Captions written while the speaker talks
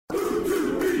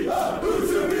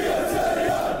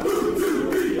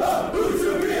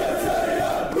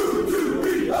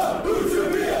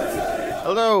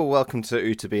Hello, welcome to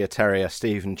Who to Be a Terrier.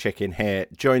 Stephen Chicken here,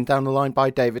 joined down the line by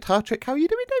David Hartrick. How are you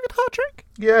doing, David Hartrick?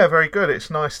 Yeah, very good. It's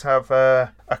nice to have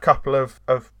a couple of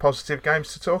positive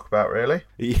games to talk about, really.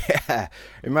 Yeah,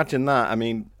 imagine that. I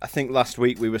mean, I think last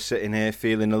week we were sitting here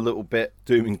feeling a little bit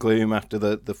doom and gloom after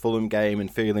the Fulham game and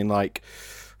feeling like,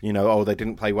 you know, oh, they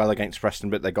didn't play well against Preston,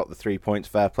 but they got the 3 points,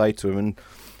 fair play to them. And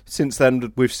since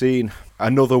then, we've seen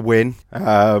another win,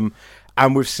 and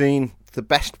we've seen the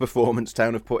best performance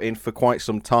Town have put in for quite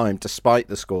some time, despite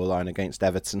the scoreline against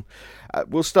Everton.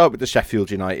 We'll start with the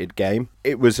Sheffield United game.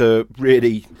 It was a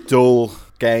really dull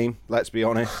game, let's be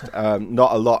honest.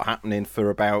 Not a lot happening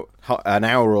for about an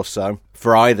hour or so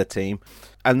for either team.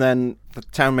 And then the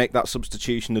Town make that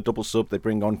substitution, the double sub. They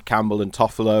bring on Campbell and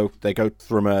Toffolo. They go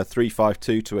from a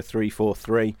 3-5-2 to a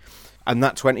 3-4-3. And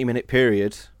that 20-minute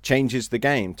period changes the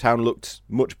game. Town looked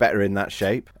much better in that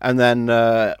shape. And then,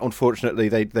 unfortunately,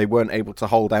 they weren't able to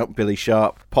hold out. Billy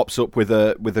Sharp pops up with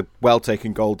a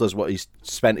well-taken goal, does what he's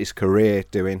spent his career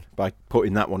doing by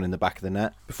putting that one in the back of the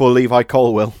net, before Levi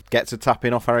Colwill gets a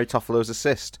tap-in off Harry Toffolo's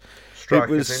assist.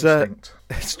 Striker's instinct.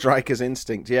 Striker's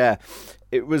instinct, yeah.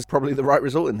 It was probably the right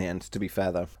result in the end, to be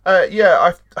fair, though.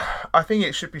 I think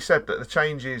it should be said that the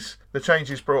changes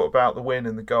brought about the win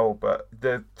and the goal, but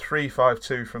the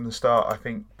 3-5-2 from the start, I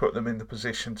think, put them in the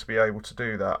position to be able to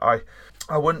do that.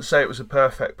 I wouldn't say it was a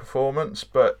perfect performance,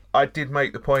 but I did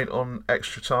make the point on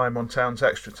Town's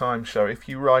extra time show. If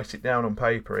you write it down on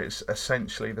paper, it's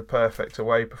essentially the perfect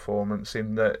away performance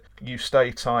in that you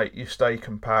stay tight, you stay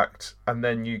compact, and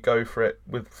then you go for it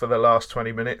for the last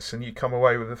 20 minutes and you come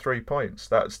away with the 3 points.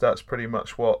 That's pretty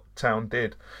much what Town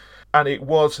did. And it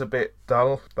was a bit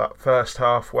dull. That first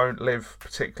half won't live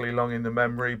particularly long in the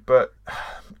memory, but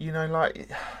you know,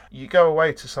 like, you go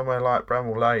away to somewhere like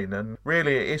Bramall Lane, and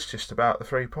really it is just about the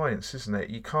 3 points, isn't it?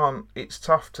 You can't. It's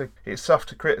tough to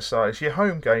criticise. Your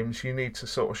home games, you need to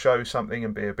sort of show something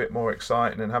and be a bit more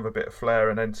exciting and have a bit of flair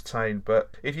and entertain.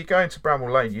 But if you go into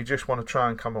Bramall Lane, you just want to try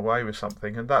and come away with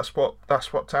something, and that's what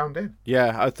Town did.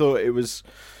 Yeah, I thought it was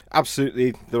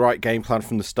absolutely the right game plan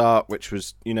from the start, which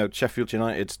was, you know, Sheffield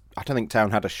United, I don't think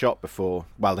Town had a shot before.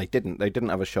 Well, they didn't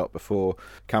have a shot before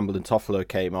Campbell and Toffolo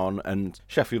came on, and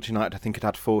Sheffield United, I think,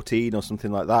 had 14 or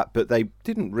something like that, but they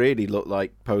didn't really look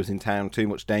like posing Town too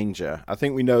much danger. I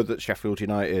think we know that Sheffield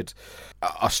United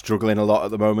are struggling a lot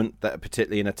at the moment, that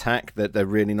particularly in attack, that they're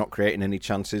really not creating any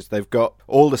chances. They've got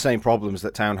all the same problems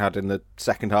that Town had in the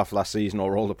second half of last season,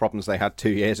 or all the problems they had 2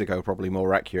 years ago, probably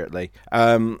more accurately.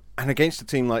 And against a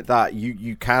team like that,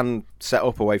 you can set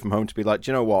up away from home to be like,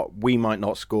 do you know what, we might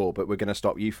not score, but we're going to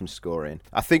stop you from scoring.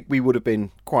 I think we would have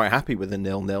been quite happy with a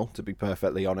 0-0, to be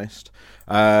perfectly honest.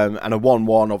 And a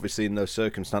 1-1, obviously, in those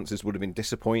circumstances would have been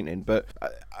disappointing. But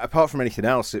apart from anything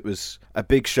else, it was a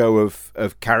big show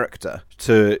of character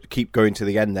to keep going to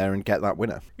the end there and get that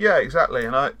winner. Yeah, exactly.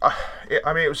 And I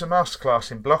mean, it was a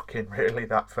masterclass in blocking, really,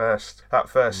 that first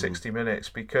 60 minutes,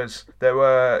 because there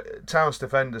were Town's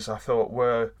defenders, I thought,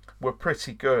 were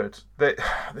pretty good.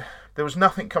 There was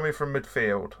nothing coming from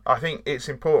midfield. I think it's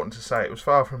important to say it was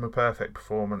far from a perfect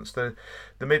performance. The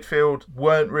midfield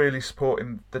weren't really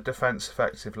supporting the defence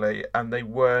effectively, and they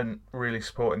weren't really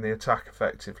supporting the attack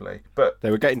effectively. But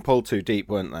they were getting pulled too deep,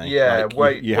 weren't they? Yeah,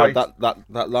 like you had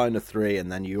that line of three,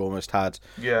 and then you almost had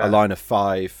a line of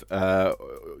five.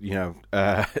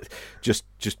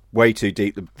 Just way too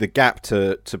deep. The gap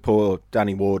to poor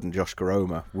Danny Ward and Josh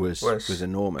Garoma was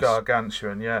enormous,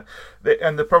 gargantuan. Yeah,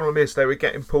 and the problem is they were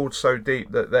getting pulled so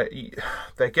deep that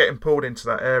they're getting pulled into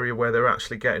that area where they're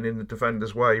actually getting in the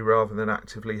defender's way rather than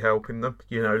actively helping them.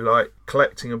 You know, like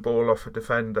collecting a ball off a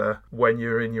defender when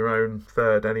you're in your own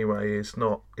third anyway is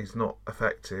not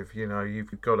effective. You know,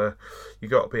 you've got to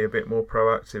be a bit more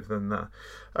proactive than that.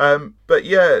 But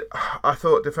yeah, I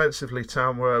thought defensively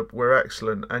Town were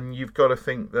excellent, and you've got to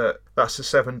think that that's a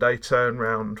 7-day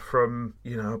turnaround from,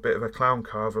 you know, a bit of a clown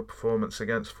car of a performance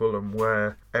against Fulham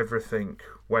where everything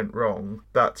went wrong.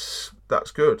 That's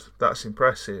good. That's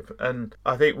impressive, and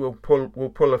I think we'll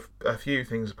pull a few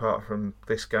things apart from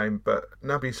this game. But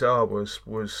Naby Zaha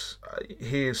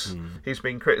he's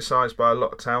been criticised by a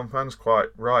lot of Town fans, quite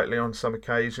rightly on some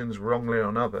occasions, wrongly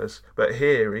on others. But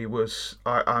here he was.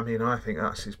 I think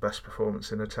that's his best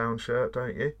performance in a Town shirt,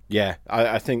 don't you? Yeah,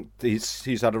 I think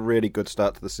he's had a really good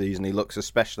start to the season. He looks,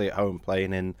 especially at home,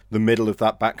 playing in the middle of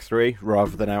that back three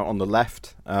rather than out on the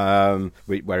left,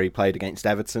 where he played against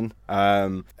Everton.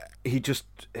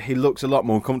 He looks a lot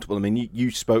more comfortable. I mean, you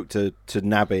spoke to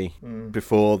Naby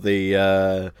before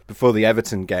the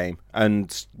Everton game,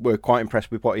 and were quite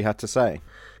impressed with what he had to say.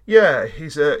 Yeah,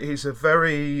 he's a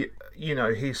very,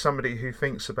 he's somebody who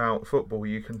thinks about football.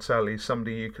 You can tell he's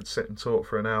somebody you could sit and talk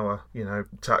for an hour,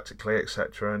 tactically,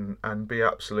 etc., and be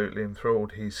absolutely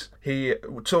enthralled. He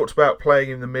talked about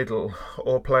playing in the middle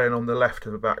or playing on the left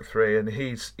of the back three, and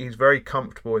he's very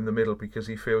comfortable in the middle because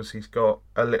he feels he's got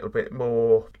a little bit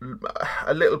more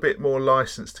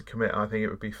license to commit. I think it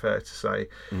would be fair to say.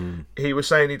 He was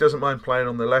saying he doesn't mind playing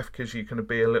on the left because you can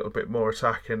be a little bit more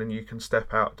attacking and you can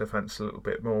step out defence a little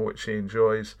bit more, which he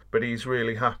enjoys. But he's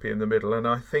really happy in the middle, and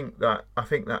I think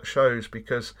that shows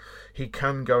because he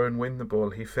can go and win the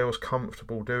ball. He feels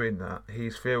comfortable doing that. He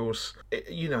feels,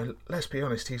 let's be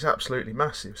honest, he's absolutely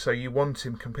massive. So you want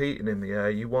him competing in the air,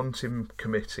 you want him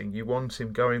committing, you want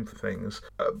him going for things.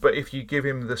 But if you give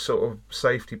him the sort of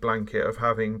safety blanket of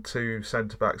having two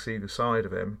centre backs either side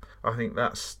of him, I think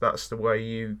that's the way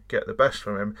you get the best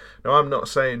from him. Now, I'm not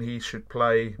saying he should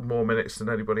play more minutes than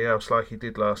anybody else like he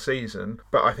did last season,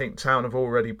 but I think Town have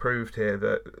already proved here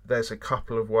that there's a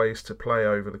couple of ways to play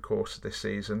over the course of this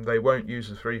season. They won't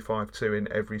use a 3-5-2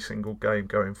 in every single game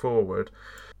going forward,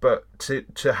 but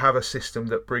to have a system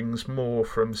that brings more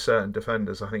from certain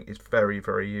defenders, I think is very,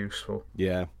 very useful.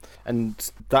 Yeah,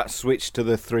 and that switch to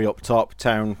the three up top,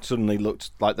 Town suddenly looked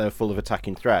like they were full of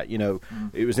attacking threat.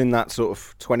 It was in that sort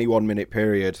of 21-minute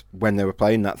period when they were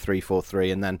playing that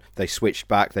 3-4-3, and then they switched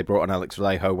back, they brought on Alex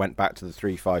Vallejo, went back to the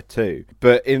 3-5-2.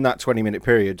 But in that 20-minute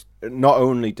period, not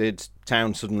only did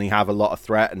Town suddenly have a lot of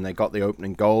threat and they got the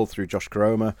opening goal through Josh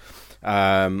Koroma,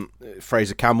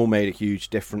 Fraser Campbell made a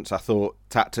huge difference. I thought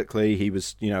tactically he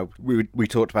was, we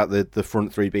talked about the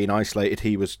front three being isolated.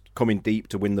 He was coming deep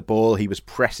to win the ball. He was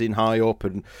pressing high up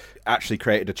and actually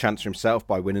created a chance for himself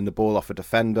by winning the ball off a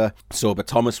defender. Sorba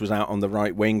Thomas was out on the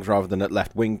right wing rather than at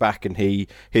left wing back, and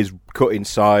his cut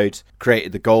inside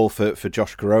created the goal for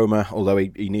Josh Koroma, although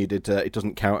he needed, it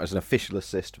doesn't count as an official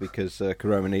assist because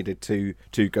Koroma needed two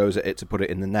goes at it to put it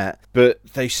in the net. But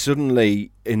they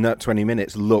suddenly, in that 20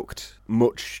 minutes, looked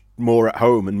much more at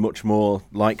home and much more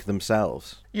like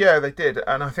themselves. Yeah, they did,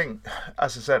 and I think,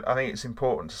 as I said, I think it's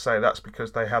important to say that's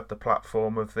because they had the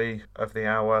platform of the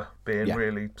hour being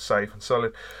really safe and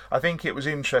solid. I think it was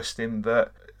interesting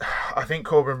that I think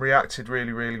Corbyn reacted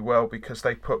really, really well because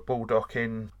they put Baldock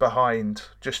in behind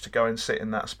just to go and sit in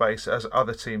that space, as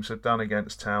other teams have done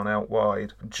against Town out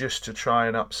wide, just to try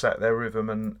and upset their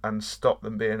rhythm and stop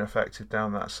them being effective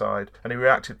down that side. And he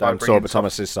reacted by bringing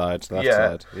Thomas's side, the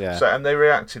left side. Yeah. So, and they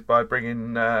reacted by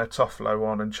bringing Toffolo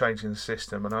on and changing the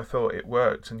system, and I thought it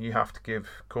worked. And you have to give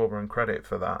Corbyn credit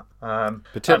for that.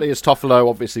 Particularly as Toffolo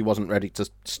obviously wasn't ready to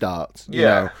start.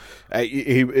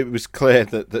 It was clear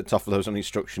that Toffolo's only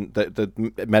instruction,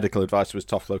 the medical advice was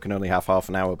Toffolo can only have half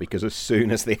an hour, because as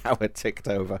soon as the hour ticked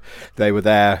over, they were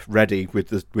there ready with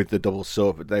the double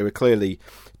sub. They were clearly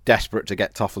desperate to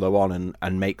get Toffolo on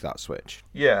and make that switch.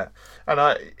 Yeah,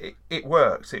 and it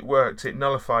worked. It worked. It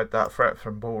nullified that threat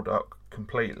from Baldock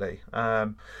completely.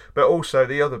 But also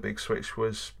the other big switch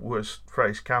was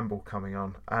Fraser Campbell coming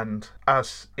on, and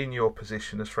as in your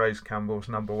position as Fraser Campbell's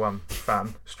number one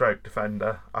fan stroke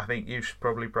defender, I think you should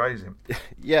probably praise him.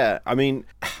 Yeah, I mean,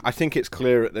 I think it's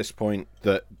clear at this point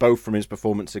that both from his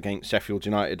performance against Sheffield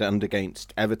United and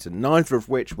against Everton, neither of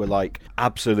which were like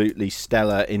absolutely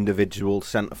stellar individual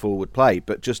centre forward play,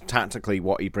 but just tactically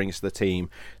what he brings to the team,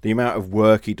 the amount of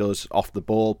work he does off the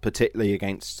ball, particularly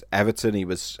against Everton, he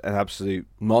was an absolute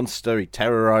monster. He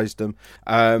terrorised them.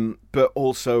 But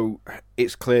also,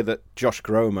 it's clear that Josh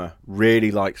Koroma really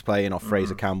likes playing off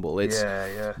Fraser Campbell.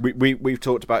 We've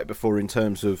talked about it before in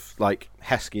terms of like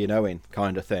Heskey and Owen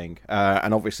kind of thing,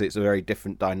 and obviously it's a very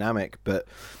different dynamic. But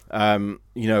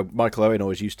Michael Owen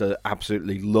always used to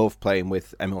absolutely love playing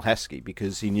with Emil Heskey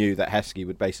because he knew that Heskey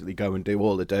would basically go and do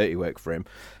all the dirty work for him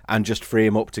and just free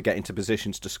him up to get into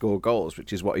positions to score goals,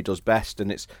 which is what he does best.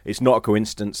 And it's not a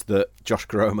coincidence that Josh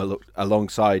Koroma looked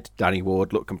alongside Danny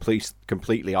Ward looked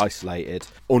completely isolated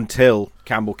until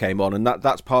Campbell came on, and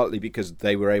that's partly because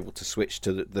they were able to switch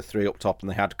to the three up top, and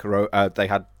they had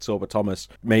Sorba Thomas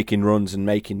making runs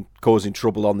and causing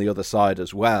trouble on the other side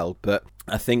as well. But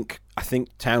I think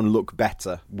Town look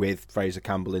better with Fraser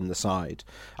Campbell in the side.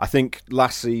 I think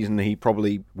last season he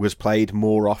probably was played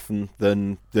more often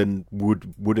than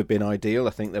would have been ideal.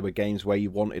 I think there were games where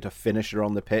you wanted a finisher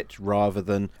on the pitch rather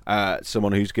than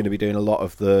someone who's going to be doing a lot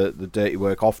of the dirty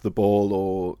work off the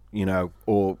ball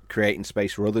or creating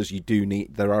space for others.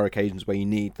 There are occasions where you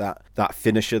need that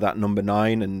finisher, that number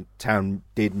 9, and Town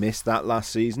did miss that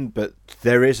last season. But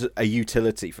there is a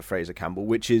utility for Fraser Campbell,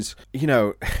 which is,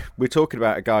 we're talking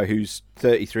about a guy who's who's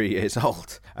 33 years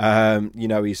old.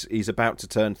 He's about to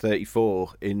turn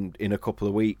 34 in a couple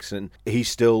of weeks, and he's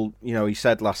still, he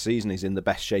said last season he's in the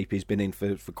best shape he's been in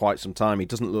for quite some time. He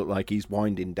doesn't look like he's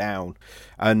winding down,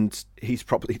 and he's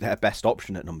probably their best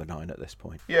option at number 9 at this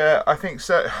point. Yeah, I think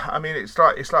so. I mean, it's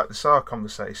like the Sarr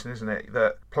conversation, isn't it?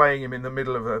 That playing him in the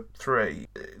middle of a 3,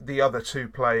 the other 2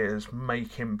 players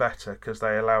make him better because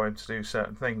they allow him to do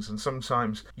certain things, and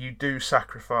sometimes you do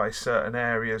sacrifice certain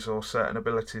areas or certain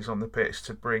abilities on the pitch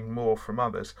to bring more from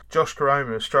others. Josh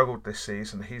Koroma has struggled this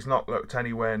season. He's not looked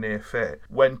anywhere near fit.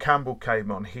 When Campbell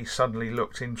came on, he suddenly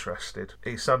looked interested.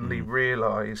 He suddenly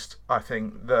realised, I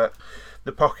think, that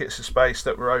the pockets of space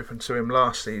that were open to him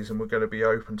last season were going to be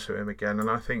open to him again, and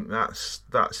I think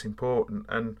that's important.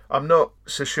 And I'm not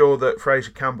so sure that Fraser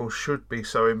Campbell should be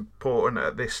so important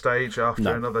at this stage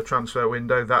after another transfer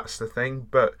window. That's the thing,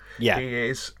 but he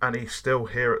is, and he's still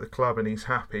here at the club, and he's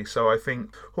happy. So I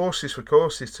think horses for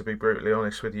courses, to be brutally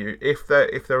honest with you. If there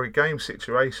are game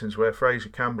situations where Fraser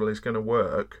Campbell is going to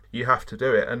work, you have to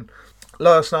do it. And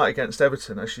last night against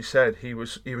Everton, as you said, he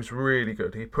was really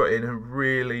good. He put in a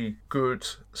really good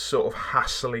sort of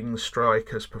hassling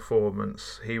striker's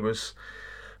performance.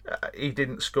 He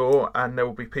didn't score, and there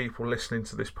will be people listening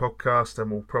to this podcast and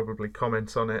will probably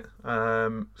comment on it,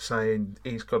 saying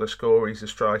he's got to score, he's a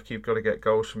striker, you've got to get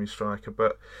goals from your striker.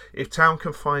 But if Town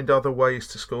can find other ways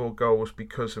to score goals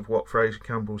because of what Fraser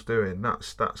Campbell's doing,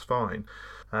 that's fine.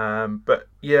 But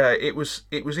yeah, it was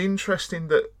interesting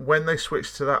that when they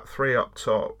switched to that 3 up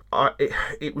top,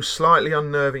 it was slightly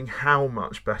unnerving how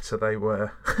much better they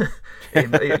were,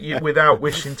 without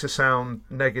wishing to sound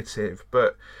negative,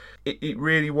 but it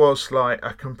really was like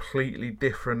a completely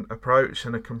different approach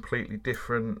and a completely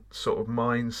different sort of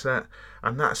mindset.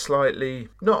 And that's slightly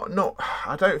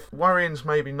worrying's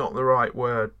maybe not the right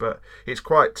word, but it's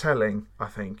quite telling. I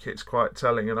think it's quite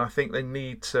telling, and I think they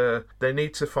need to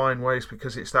find ways,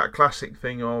 because it's that classic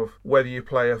thing of whether you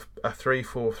play a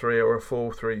 3-4-3 or a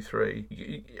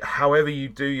 4-3-3. However you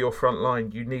do your front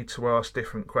line, you need to ask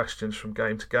different questions from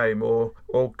game to game, or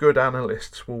good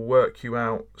analysts will work you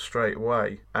out straight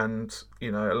away. And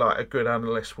like a good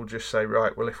analyst will just say,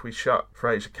 right, well, if we shut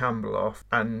Fraser Campbell off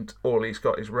and all he's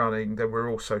got is running, then we're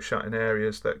also shutting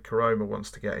areas that Koroma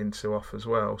wants to get into off as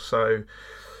well. So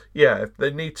yeah,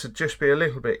 they need to just be a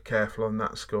little bit careful on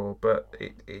that score, but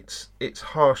it's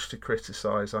harsh to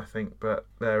criticise, I think, but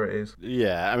there it is.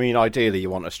 Yeah, I mean, ideally you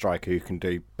want a striker who can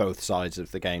do both sides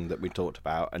of the game that we talked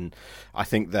about, and I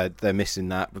think they're missing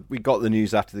that. But we got the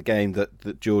news after the game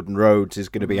that Jordan Rhodes is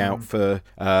going to be out for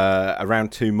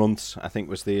around 2 months, I think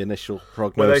was the initial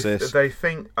prognosis. Well, they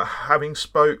think, having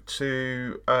spoke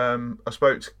to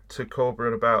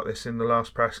Corberan about this in the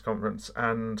last press conference,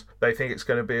 and they think it's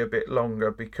going to be a bit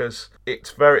longer because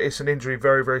it's an injury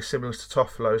very, very similar to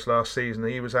Toffolo's last season.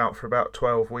 He was out for about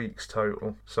 12 weeks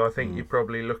total, so I think you're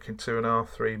probably looking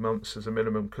 2.5-3 months as a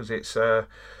minimum, because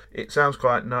it sounds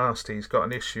quite nasty. He's got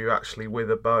an issue actually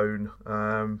with a bone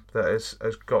that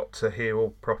has got to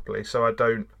heal properly. So I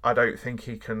don't think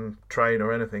he can train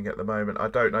or anything at the moment. I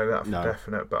don't know that for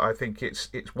definite, but I think it's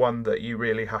one that you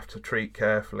really have to treat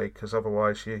carefully, because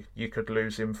otherwise you could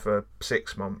lose him for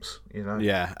 6 months.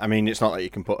 Yeah, I mean, it's not like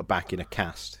you can put a back in a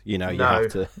cast. You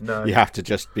have to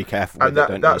just be careful.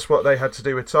 And that's what they had to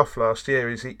do with Toff last year.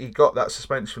 Is he got that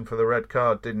suspension for the red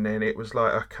card, didn't he? And it was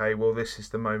like, okay, well, this is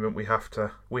the moment we have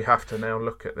to now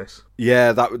look at this.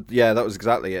 Yeah, that was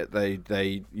exactly it.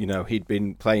 They he'd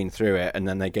been playing through it, and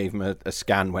then they gave him a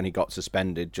scan when he got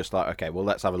suspended, just like, okay, well,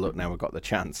 let's have a look now. We've got the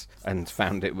chance, and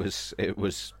found it was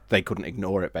they couldn't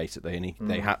ignore it basically, and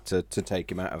they had to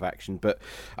take him out of action. But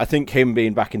I think him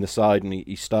being back in the side, and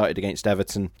he started against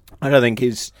Everton, I don't think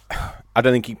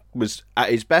he was at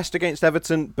his best against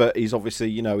Everton, but he's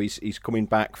obviously he's coming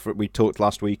back. We talked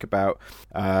last week about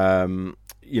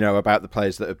about the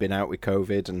players that have been out with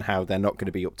COVID and how they're not going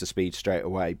to be up to speed straight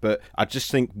away. But I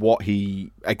just think what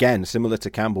he, again, similar to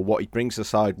Campbell, what he brings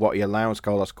aside, what he allows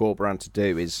Carlos Corberan to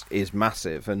do is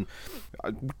massive. And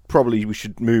probably we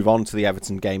should move on to the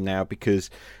Everton game now, because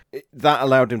that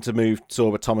allowed him to move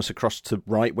Sorba Thomas across to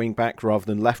right wing back rather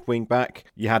than left wing back.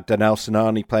 You had Danel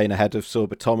Sinani playing ahead of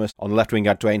Sorba Thomas. On the left wing, you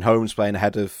had Dwayne Holmes playing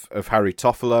ahead of Harry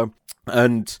Toffolo.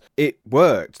 And it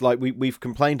worked. Like we've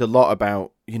complained a lot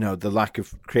about, the lack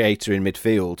of creator in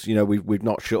midfield. We've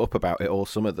not shut up about it all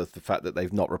summer, the fact that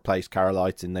they've not replaced Karol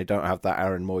Aitin. They don't have that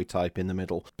Aaron Moy type in the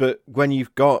middle. But when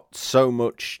you've got so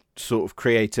much sort of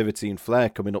creativity and flair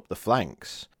coming up the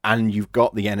flanks, and you've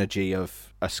got the energy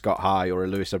of a Scott High or a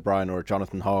Lewis O'Brien or a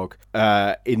Jonathan Hogg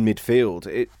in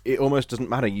midfield, it almost doesn't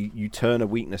matter. You turn a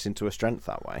weakness into a strength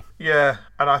that way. Yeah,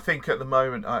 and I think at the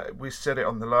moment, we said it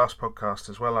on the last podcast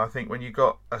as well, I think when you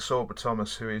got a Sorba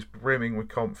Thomas who is brimming with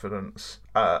confidence,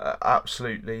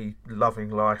 absolutely loving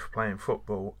life playing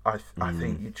football, I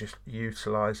think you just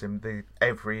utilise him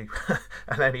every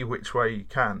and any which way you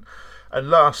can. And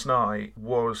last night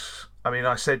was,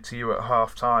 I said to you at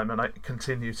half time, and I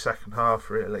continued second half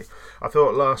really, I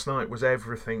thought last night was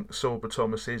everything Sorba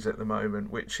Thomas is at the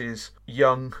moment, which is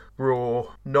young, raw,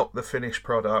 not the finished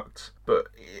product, but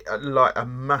like a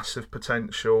massive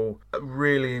potential,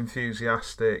 really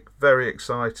enthusiastic, very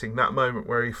exciting. That moment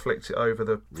where he flicked it over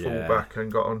the fullback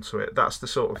and got onto it, that's the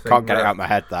sort of thing. Can't get it out of my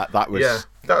head. That was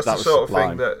that's the sort of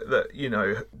thing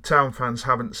that Town fans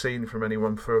haven't seen from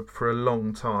anyone for a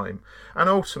long time. And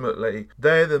ultimately,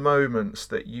 they're the moments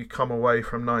that you come away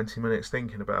from 90 minutes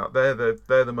thinking about. They're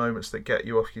the moments that get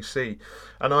you off your seat.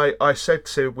 And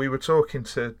we were talking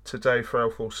to Dave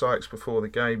Farrell-Sykes before the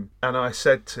game, and I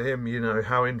said to him,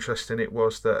 how interesting it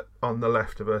was that on the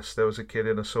left of us there was a kid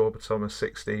in a Sorba Thomas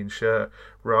 16 shirt.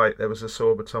 Right, there was a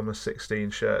Sorba Thomas 16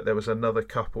 shirt. There was another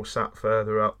couple sat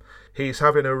further up. He's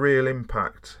having a real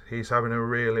impact.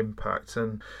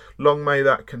 And long may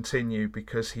that continue,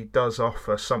 because he does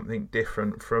offer something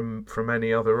different from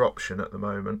any other option at the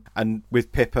moment. And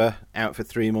with Pippa out for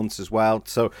 3 months as well.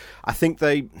 So I think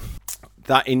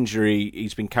that injury,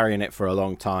 he's been carrying it for a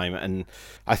long time, and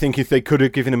I think if they could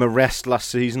have given him a rest last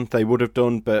season, they would have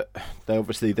done, but they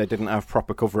didn't have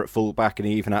proper cover at full-back, and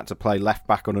he even had to play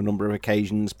left-back on a number of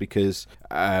occasions because,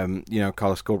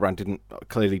 Carlos Corberán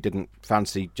clearly didn't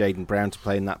fancy Jayden Brown to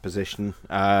play in that position.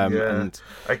 And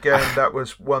again, that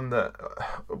was one that,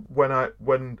 when I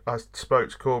spoke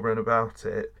to Corberán about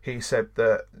it, he said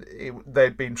that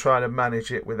they'd been trying to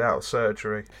manage it without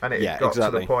surgery, and it got to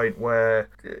the point where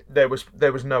there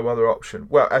was no other option.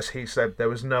 Well, as he said, there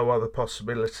was no other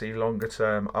possibility longer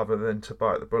term other than to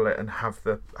bite the bullet and have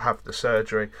the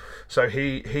surgery. So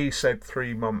he said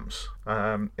 3 months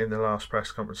in the last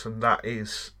press conference, and that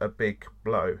is a big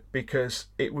blow, because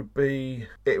it would be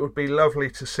lovely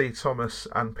to see Thomas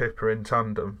and Pippa in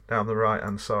tandem down the right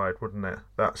hand side, wouldn't it?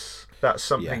 That's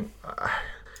something. Yeah.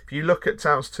 If you look at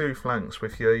Town's two flanks,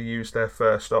 if you use their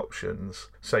first options,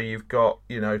 so you've got,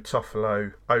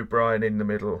 Toffolo, O'Brien in the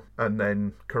middle, and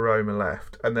then Koroma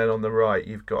left, and then on the right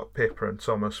you've got Pippa and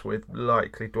Thomas with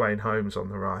likely Dwayne Holmes on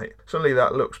the right. Suddenly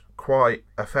that looks quite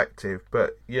effective,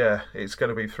 but yeah, it's going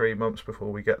to be 3 months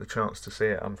before we get the chance to see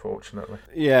it, unfortunately.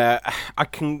 Yeah, I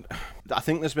think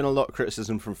there's been a lot of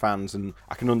criticism from fans, and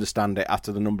I can understand it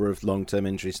after the number of long-term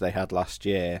injuries they had last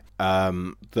year,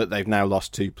 that they've now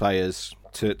lost 2 players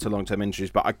to long-term injuries.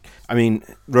 But I mean,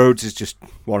 Rhodes is just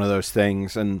one of those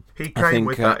things, and he came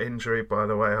with that injury, by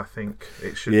the way. I think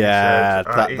it should be said.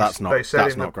 Yeah, that's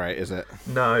not great, is it?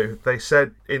 No, they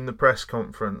said in the press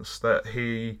conference that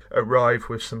he arrived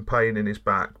with some pain in his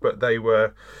back, but they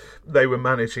were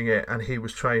managing it, and he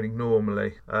was training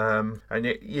normally.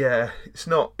 It's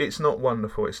not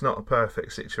wonderful. It's not a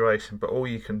perfect situation, but all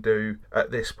you can do at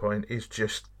this point is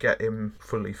just get him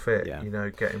fully fit.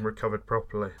 Get him recovered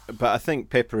properly. But I think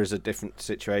Pippa is a different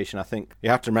situation. I think you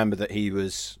have to remember that he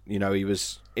was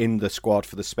in the squad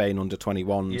for the Spain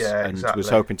under-21s and was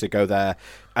hoping to go there.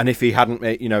 And if he hadn't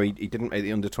made, he didn't make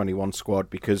the under-21 squad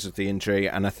because of the injury.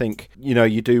 And I think,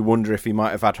 you do wonder if he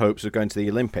might have had hopes of going to the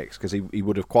Olympics, because he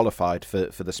would have qualified for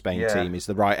the Spain team. He's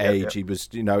the right age. He was,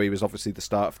 he was obviously the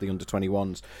start for the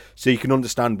under-21s. So you can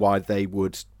understand why they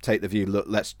would take the view, look,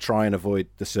 let's try and avoid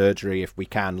the surgery if we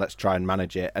can. Let's try and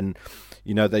manage it. And,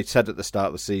 they said at the start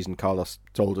of the season, Carlos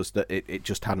told us that it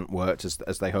just hadn't worked as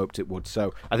they hoped it would.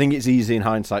 So I think it's easy in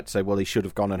hindsight to say, well, he should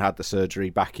have gone and had the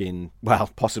surgery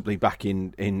possibly back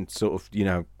in sort of,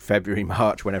 February,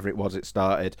 March, whenever it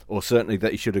started, or certainly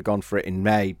that he should have gone for it in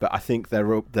May. But I think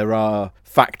there are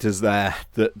factors there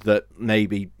that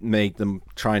maybe made them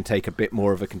try and take a bit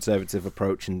more of a conservative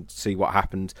approach and see what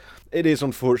happened. It is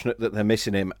unfortunate that they're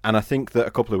missing him, and I think that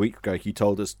a couple of weeks ago he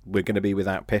told us we're going to be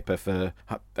without Pippa for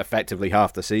effectively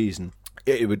half the season.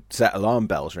 It would set alarm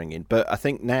bells ringing. But I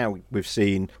think now we've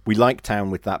seen, we like Town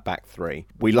with that back three.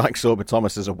 We like Sorba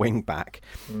Thomas as a wing back.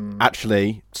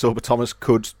 Actually, Sorba Thomas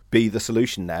could be the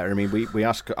solution there. I mean, I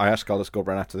asked Carlos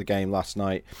Gulbrand after the game last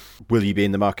night, will you be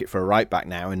in the market for a right back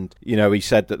now? And he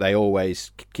said that they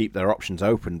always keep their options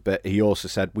open, but he also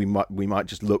said we might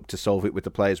just look to solve it with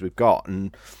the players we've got.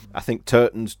 And I think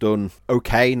Turton's done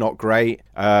okay, not great,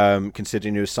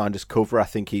 considering he was signed as cover. I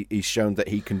think he's shown that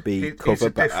he can be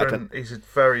cover. He's a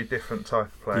very different type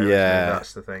of player. Yeah,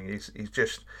 that's the thing. He's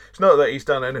just. It's not that he's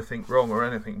done anything wrong or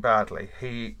anything badly.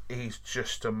 He's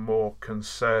just a more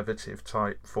conservative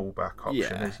type fullback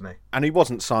option, isn't he? And he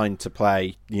wasn't signed to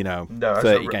play,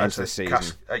 30 games this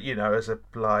season. As a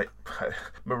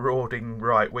marauding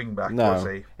right wing back, was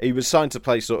he? He was signed to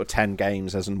play sort of 10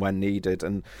 games as and when needed.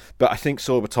 But I think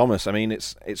Sorba Thomas, I mean,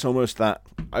 it's almost that.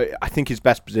 I think his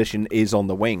best position is on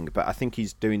the wing, but I think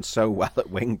he's doing so well at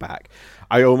wing back.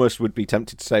 I almost would be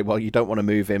tempted to say, well, you don't want to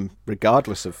move him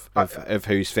regardless of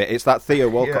who's fit. It's that Theo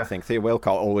Walcott thing. Theo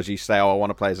Walcott always used to say, I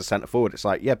want to play as a centre forward. It's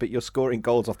like, yeah, but you're scoring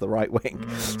goals off the right wing.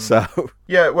 So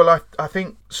yeah, well, I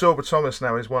think Sorba Thomas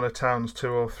now is one of Town's 2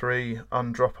 or 3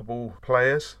 undroppable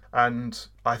players. And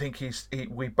I think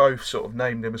we both sort of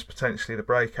named him as potentially the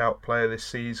breakout player this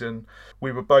season.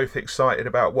 We were both excited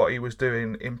about what he was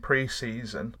doing in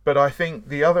pre-season. But I think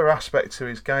the other aspect to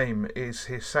his game is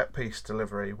his set-piece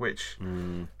delivery, which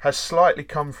has slightly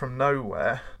come from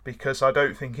nowhere, because I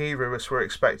don't think either of us were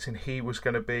expecting he was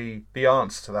going to be the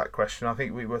answer to that question. I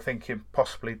think we were thinking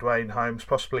possibly Dwayne Holmes,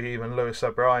 possibly even Lewis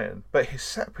O'Brien. But his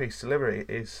set-piece delivery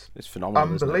is phenomenal,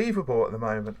 unbelievable at the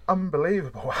moment.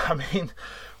 Unbelievable. I mean,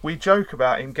 we joke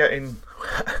about him getting...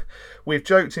 We've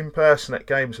joked in person at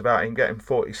games about him getting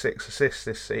 46 assists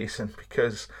this season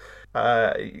because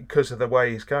of the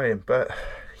way he's going. But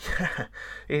yeah,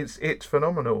 it's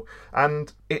phenomenal.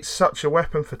 And it's such a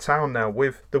weapon for Town now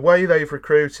with the way they've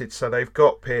recruited. So they've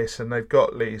got Pearson, they've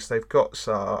got Lees, they've got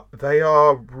Sarr. They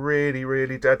are really,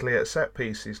 really deadly at set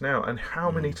pieces now. And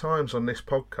how many times on this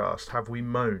podcast have we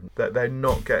moaned that they're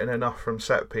not getting enough from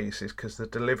set pieces because the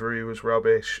delivery was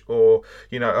rubbish, or,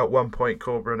 at one point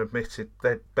Corberan admitted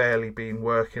they'd barely been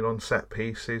working on set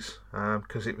pieces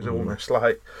because it was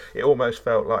almost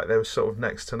felt like there was sort of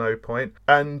next to no point.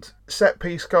 And set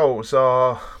piece goals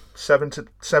are 7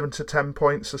 to 10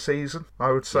 points a season,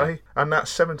 I would say, and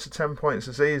that's 7 to 10 points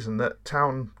a season that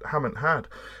Town haven't had.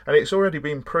 And it's already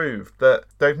been proved that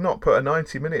they've not put a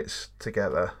 90 minutes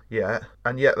together yet,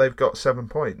 and yet they've got 7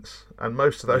 points, and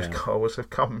most of those goals have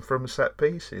come from set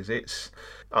pieces. It's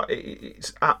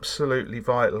absolutely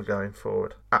vital going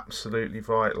forward. Absolutely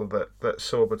vital that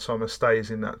Sorba Thomas stays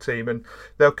in that team. And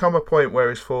there'll come a point where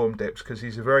his form dips because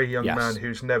he's a very young man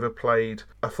who's never played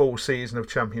a full season of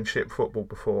Championship football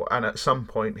before. And at some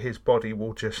point, his body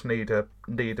will just need a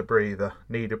breather,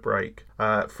 need a break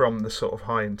from the sort of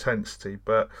high intensity.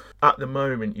 But at the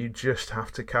moment, you just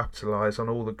have to capitalise on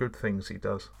all the good things he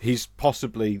does. He's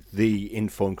possibly the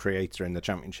informed creator in the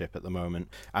Championship at the moment,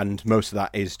 and most of that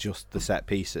is just the set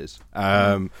pieces.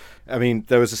 I mean,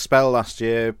 there was a spell last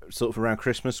year, sort of around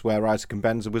Christmas, where Isaac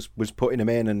Mbenza was putting him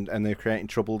in, and they're creating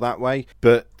trouble that way.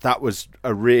 But that was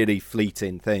a really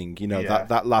fleeting thing.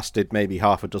 That lasted maybe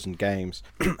half a dozen games.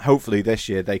 Hopefully this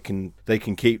year they can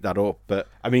keep that up. But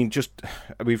I mean, just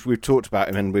we've talked about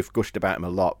him and we've gushed about him a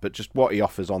lot, but just what he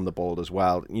offers on the ball as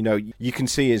well. You can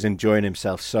see he's enjoying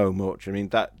himself so much. I mean,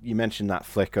 that you mentioned that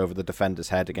flick over the defender's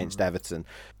head against Everton.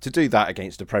 To do that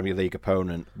against a Premier League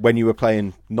opponent when you were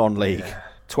playing non-league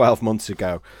 12 months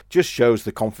ago just shows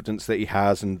the confidence that he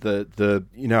has and the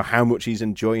how much he's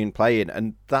enjoying playing,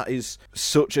 and that is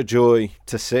such a joy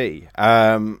to see.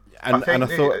 I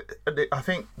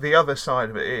think the other side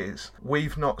of it is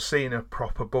we've not seen a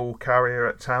proper ball carrier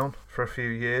at Town for a few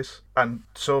years, and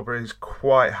Sorba is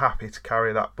quite happy to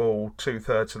carry that ball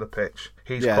 2/3 of the pitch.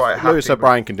 He's quite happy. Lewis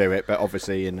O'Brien can do it, but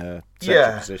obviously in a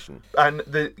central position. And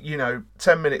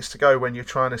 10 minutes to go when you're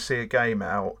trying to see a game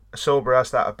out, Sorba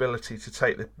has that ability to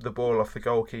take the ball off the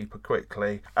goalkeeper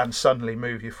quickly and suddenly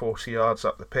move you 40 yards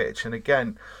up the pitch. And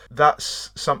again,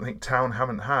 that's something Town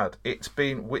haven't had. It's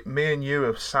been me and you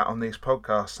have sat on these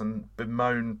podcasts and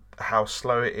bemoaned how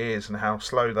slow it is and how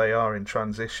slow they are in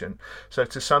transition. So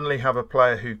to suddenly have a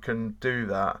player who can do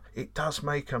that, it does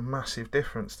make a massive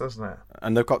difference, doesn't it?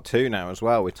 And they've got 2 now as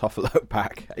well with Toffolo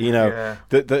back.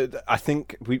 I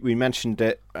think we mentioned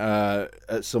it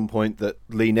at some point that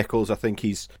Lee Nichols, I think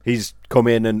he's come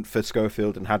in and for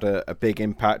Schofield and had a big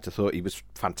impact. I thought he was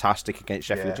fantastic against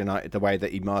Sheffield United. The way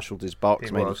that he marshalled his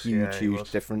box made a huge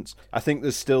difference. I think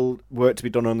there's still work to be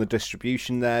done on the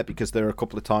distribution there, because there are a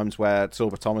couple of times where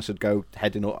Sorba Thomas would go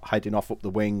heading off up the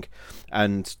wing,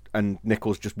 and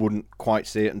Nichols just wouldn't quite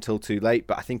see it until too late.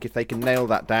 But I think if they can nail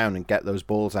that down and get those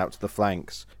balls out to the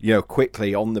flanks,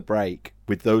 quickly on the break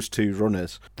with those 2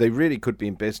 runners, they really could be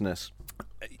in business.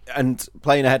 And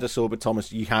playing ahead of Sorba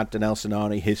Thomas, you had Danel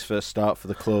Sinani, his first start for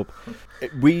the club.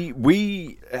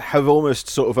 We have almost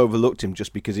sort of overlooked him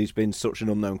just because he's been such an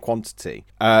unknown quantity.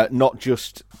 Not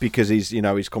just because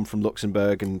he's come from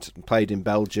Luxembourg and played in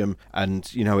Belgium, and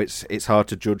it's hard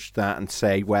to judge that and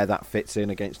say where that fits in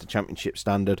against the Championship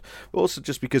standard. But also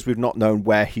just because we've not known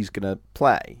where he's going to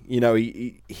play.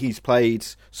 He's played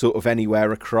sort of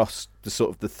anywhere across the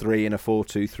sort of the 3 in a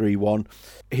 4-2-3-1.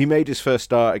 He made his first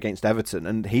start against Everton,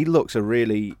 and he looks a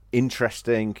really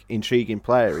interesting, intriguing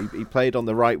player. He played on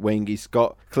the right wing. He's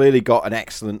clearly got an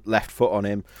excellent left foot on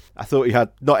him. I thought he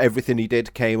had, not everything he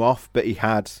did came off, but he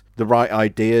had the right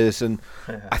ideas, and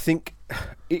I think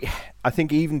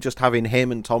even just having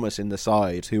him and Thomas in the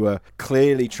side, who are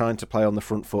clearly trying to play on the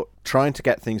front foot, trying to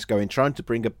get things going, trying to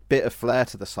bring a bit of flair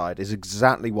to the side, is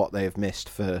exactly what they have missed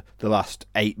for the last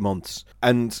 8 months.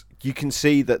 And you can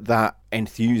see that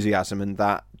enthusiasm and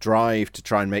that drive to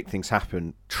try and make things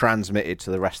happen transmitted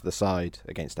to the rest of the side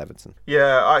against Everton.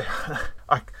 Yeah,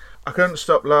 I couldn't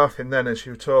stop laughing then as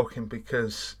you were talking,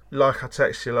 because like I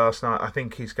texted you last night, I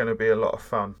think he's going to be a lot of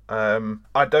fun.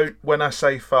 When I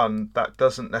say fun, that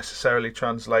doesn't necessarily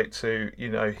translate to,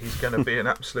 he's going to be an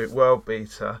absolute world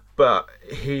beater, but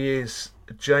he is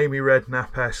Jamie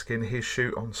Redknapp-esque in his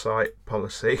shoot on sight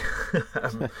policy.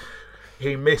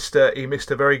 He missed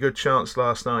a very good chance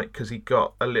last night because he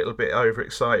got a little bit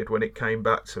overexcited when it came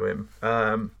back to him.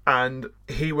 And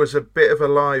he was a bit of a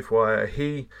live wire.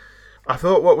 I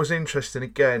thought what was interesting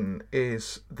again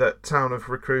is that Town have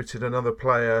recruited another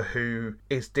player who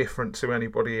is different to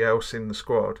anybody else in the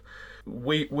squad.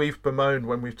 We've bemoaned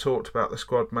when we've talked about the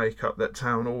squad makeup that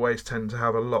Town always tend to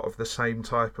have a lot of the same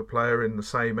type of player in the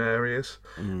same areas.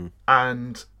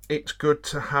 And it's good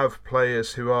to have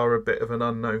players who are a bit of an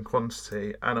unknown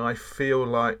quantity, and I feel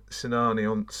like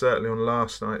Sinani, certainly on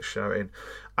last night's showing,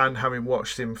 and having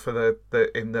watched him for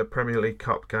in the Premier League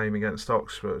Cup game against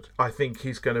Oxford, I think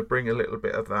he's going to bring a little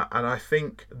bit of that. And I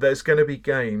think there's going to be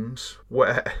games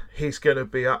where he's going to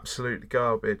be absolute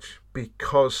garbage,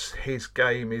 because his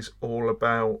game is all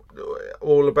about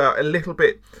a little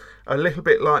bit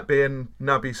like being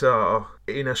Naby Zaha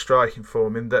in a striking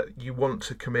form, in that you want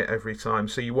to commit every time.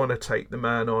 So you want to take the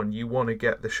man on, you want to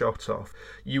get the shot off,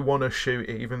 you want to shoot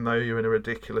even though you're in a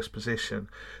ridiculous position.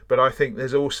 But I think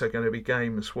there's also going to be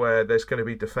games where there's going to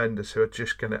be defenders who are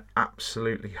just going to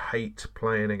absolutely hate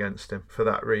playing against him for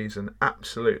that reason.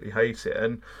 Absolutely hate it.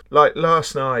 And like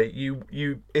last night,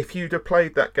 if you'd have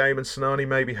played that game and Sinani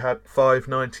maybe had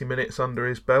 90 minutes under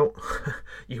his belt,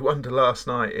 you wonder last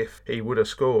night if he would have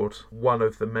scored one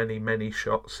of the many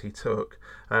shots he took.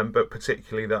 But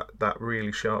particularly that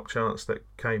really sharp chance that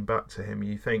came back to him,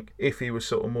 you think if he was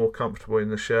sort of more comfortable in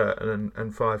the shirt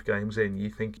and 5 games in, you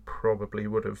think he probably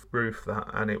would have roofed that,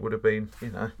 and it would have been,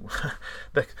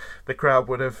 the crowd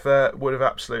would have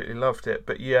absolutely loved it.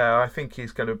 But yeah, I think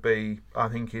he's going to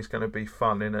be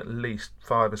fun in at least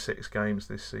 5 or 6 games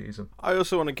this season. I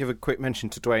also want to give a quick mention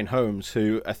to Dwayne Holmes,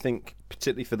 who I think,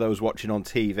 particularly for those watching on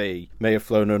TV, may have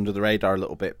flown under the radar a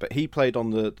little bit, but he played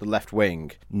on the left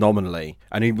wing nominally,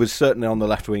 and he was certainly on the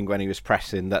left wing when he was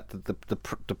pressing. That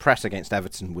the press against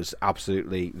Everton was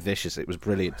absolutely vicious. It was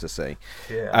brilliant to see.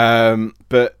 Yeah.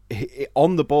 But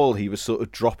on the ball, he was sort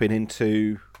of dropping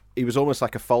into... He was almost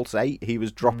like a false 8. He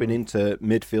was dropping into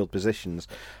midfield positions.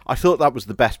 I thought that was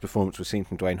the best performance we've seen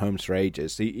from Dwayne Holmes for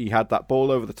ages. He had that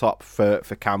ball over the top for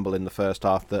Campbell in the first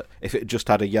half that, if it just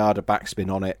had a yard of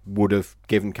backspin on it, would have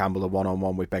given Campbell a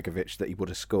one-on-one with Begovic that he would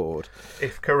have scored.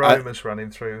 If Karoma's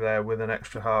running through there with an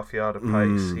extra half yard of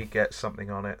pace, he gets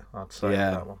something on it, I'd say,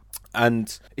 that one.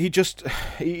 And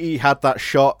he had that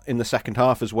shot in the second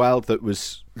half as well that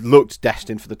looked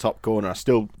destined for the top corner. I'm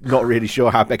still not really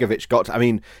sure how Begovic got to, I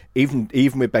mean, even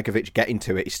with Begovic getting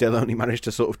to it, he still only managed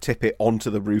to sort of tip it onto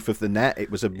the roof of the net. It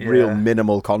was a real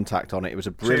minimal contact on it. It was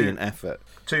a brilliant effort.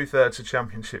 2/3 of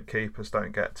Championship keepers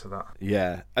don't get to that.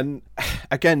 Yeah, and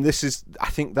again, I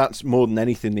think that's more than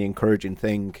anything the encouraging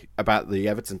thing about the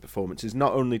Everton performance is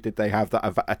not only did they have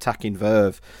that attacking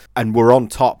verve and were on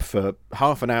top for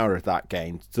half an hour of that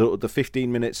game, the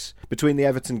 15 minutes between the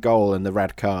Everton goal and the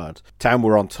red card, Town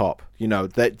were on top.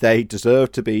 They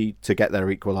deserved to get their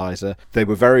equaliser. They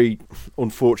were very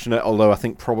unfortunate, although I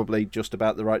think probably just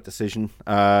about the right decision,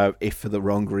 if for the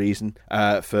wrong reason,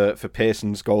 for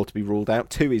Pearson's goal to be ruled out.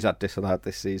 2 he's had disallowed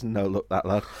this season. No luck, that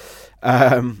lad.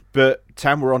 But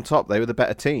Town were on top. They were the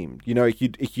better team.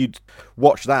 If you'd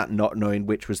watch that not knowing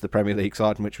which was the Premier League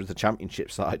side and which was the Championship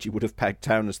side, you would have pegged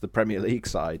Town as the Premier League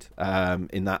side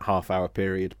in that half-hour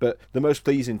period. But the most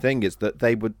pleasing thing is that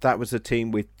that was a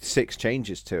team with 6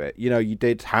 changes to it. you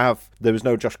did have, there was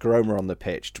no Josh Koroma on the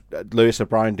pitch. Lewis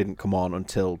O'Brien didn't come on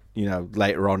until,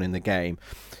 later on in the game.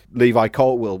 Levi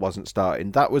Colwill wasn't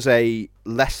starting. That was a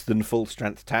less than full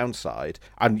strength Town side.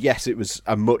 And yes, it was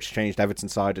a much changed Everton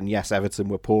side. And yes, Everton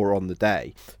were poor on the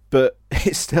day. But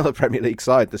it's still a Premier League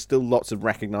side. There's still lots of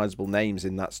recognisable names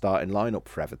in that starting lineup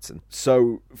for Everton.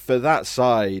 So for that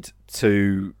side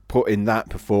to put in that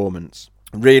performance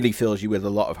really fills you with a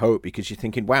lot of hope, because you're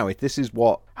thinking, wow, if this is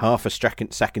what half a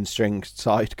second string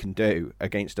side can do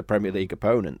against a Premier League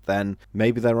opponent, then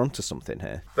maybe they're onto something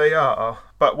here. They are,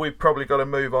 but we've probably got to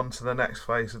move on to the next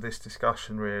phase of this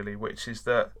discussion, really, which is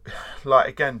that,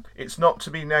 again, it's not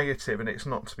to be negative and it's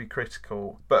not to be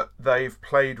critical, but they've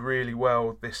played really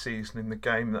well this season in the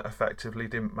game that effectively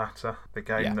didn't matter, the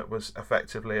game that was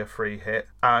effectively a free hit.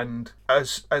 And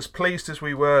as pleased as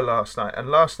we were last night, and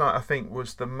last night I think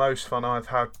was the most fun I've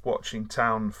had watching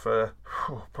Town for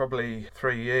probably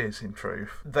 3 years, in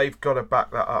truth. They've got to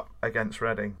back that up against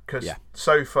Reading, because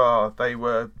so far they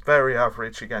were very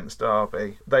average against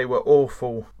Derby. They were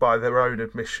awful by their own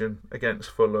admission against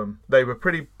Fulham. They were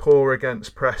pretty poor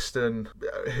against Preston,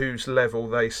 whose level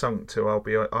they sunk to.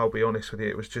 I'll be honest with you,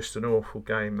 it was just an awful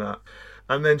game, that.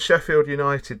 And then Sheffield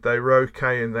United, they were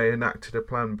okay and they enacted a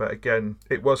plan, but again,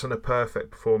 it wasn't a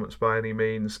perfect performance by any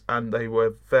means, and they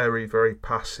were very, very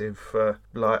passive for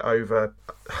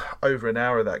over an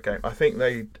hour of that game. I think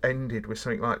they ended with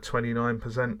something like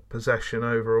 29% possession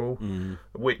overall,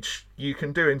 which you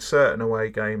can do in certain away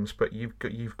games, but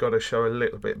you've got to show a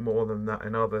little bit more than that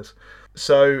in others.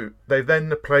 So they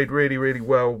then played really, really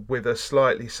well with a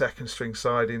slightly second string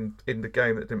side in the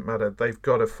game that didn't matter. They've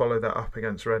got to follow that up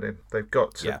against Reading. They've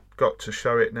got to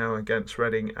show it now against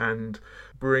Reading and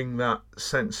bring that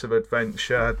sense of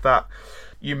adventure. That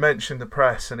you mentioned the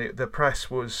press, and the press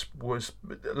was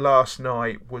last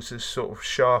night was as sort of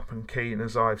sharp and keen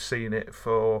as I've seen it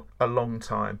for a long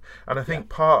time. And I think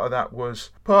part of that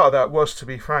was, to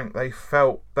be frank, they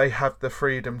felt they had the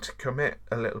freedom to commit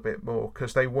a little bit more,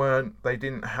 because they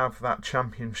didn't have that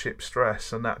championship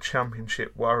stress and that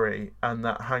championship worry and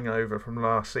that hangover from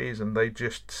last season. They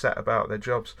just set about their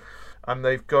jobs. And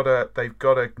they've got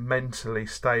to mentally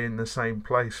stay in the same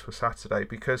place for Saturday,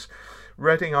 because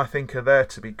Reading, I think, are there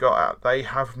to be got at. They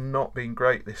have not been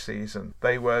great this season.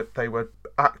 They were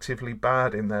actively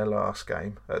bad in their last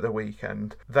game at the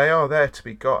weekend. They are there to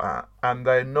be got at, and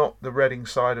they're not the Reading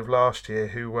side of last year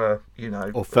who were,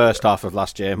 or first half of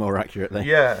last year, more accurately.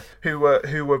 Yeah, who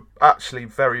were actually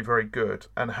very, very good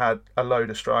and had a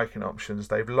load of striking options.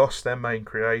 They've lost their main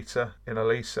creator in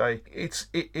Elise.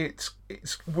 It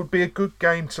would be a good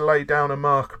game to lay down a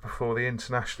marker before the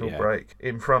international break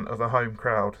in front of a home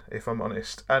crowd, if I'm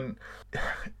honest. And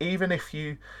even if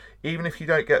you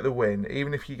don't get the win,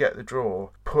 even if you get the draw,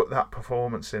 put that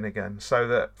performance in again, so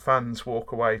that fans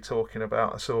walk away talking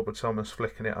about Asorba Thomas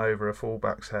flicking it over a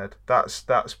fullback's head. That's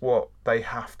what they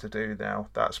have to do now.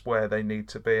 That's where they need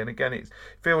to be. And again, it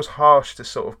feels harsh to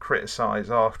sort of criticise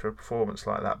after a performance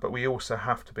like that, but we also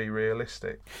have to be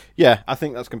realistic. Yeah, I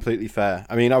think that's completely fair.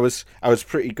 I mean, I was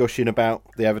pretty gushing about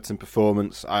the Everton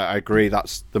performance. I agree,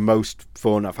 that's the most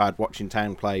fun I've had watching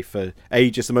Town play for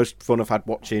ages, the most fun I've had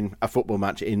watching a football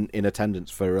match in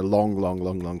attendance for a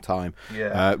long time.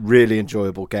 Yeah. Really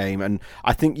enjoyable game, and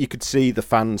I think you could see the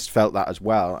fans felt that as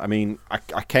well. I mean,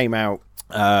 I came out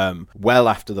well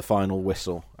after the final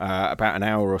whistle, about an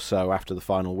hour or so after the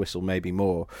final whistle, maybe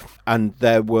more, and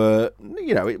there were,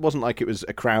 it wasn't like it was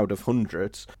a crowd of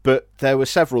hundreds, but there were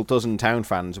several dozen Town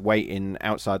fans waiting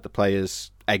outside the players'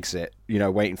 exit,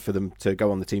 waiting for them to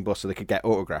go on the team bus so they could get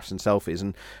autographs and selfies.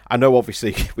 And I know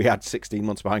obviously we had 16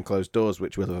 months behind closed doors,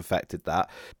 which will have affected that,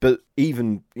 but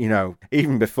even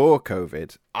before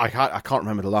COVID, I can't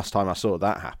remember the last time I saw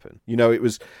that happen. It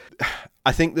was,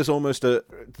 I think there's almost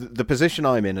the position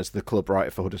I'm in as the club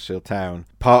writer for Huddersfield Town,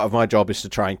 part of my job is to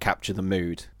try and capture the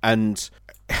mood, and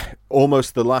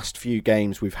almost the last few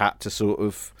games we've had to sort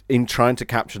of, in trying to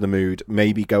capture the mood,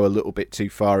 maybe go a little bit too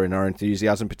far in our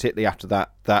enthusiasm, particularly after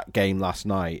that game last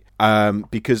night,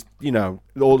 because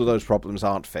all of those problems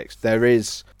aren't fixed. There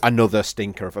is another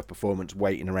stinker of a performance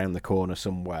waiting around the corner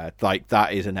somewhere. Like,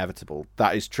 that is inevitable.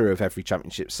 That is true of every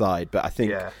championship side, but I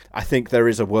think there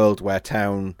is a world where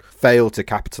Town fail to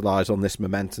capitalise on this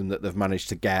momentum that they've managed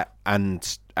to get,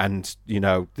 and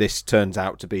this turns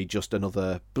out to be just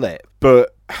another blip.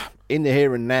 But in the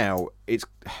here and now,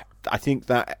 I think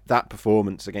that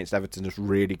performance against Everton has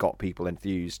really got people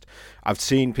enthused. I've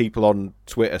seen people on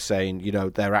Twitter saying,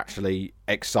 they're actually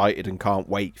excited and can't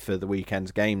wait for the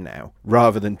weekend's game now,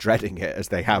 rather than dreading it as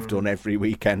they have done every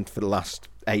weekend for the last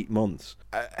 8 months.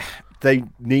 they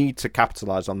need to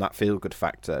capitalise on that feel-good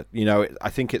factor. You know, I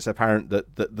think it's apparent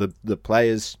that the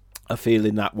players are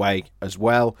feeling that way as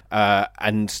well.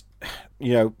 And,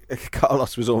 you know,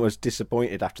 Carlos was almost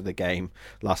disappointed after the game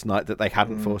last night that they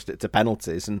hadn't forced it to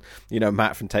penalties. And, you know,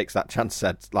 Matfin takes that chance,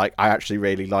 said, like, I actually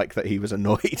really like that he was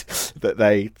annoyed that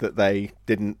they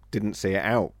didn't see it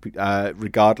out,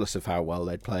 regardless of how well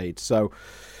they'd played. So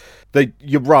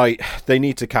you're right, they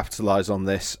need to capitalise on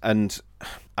this. And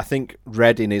I think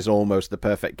Reading is almost the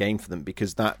perfect game for them,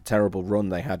 because that terrible run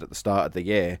they had at the start of the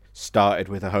year started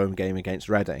with a home game against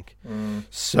Reading.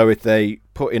 So if they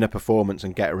put in a performance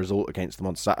and get a result against them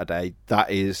on Saturday, that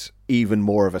is even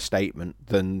more of a statement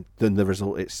than the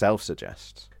result itself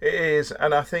suggests. It is,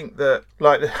 and I think that,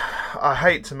 like, I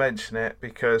hate to mention it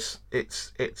because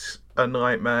it's a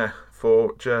nightmare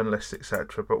for journalists,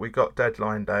 etc. But we got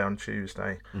deadline day on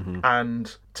Tuesday,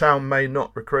 and Town may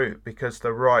not recruit because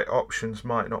the right options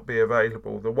might not be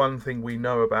available. The one thing we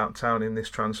know about Town in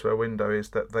this transfer window is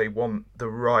that they want the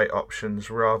right options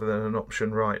rather than an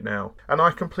option right now. And I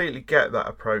completely get that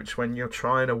approach when you're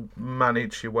trying to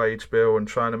manage your wage bill and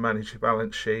trying to manage your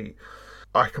balance sheet.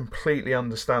 I completely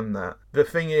understand that. The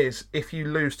thing is, if you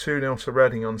lose 2-0 to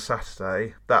Reading on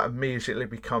Saturday, that immediately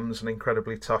becomes an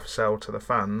incredibly tough sell to the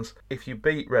fans. If you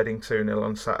beat Reading 2-0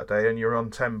 on Saturday and you're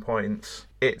on 10 points,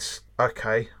 it's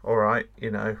okay, all right,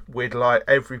 you know, we'd like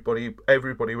everybody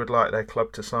would like their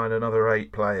club to sign another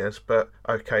 8 players, but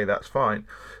okay, that's fine.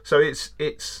 So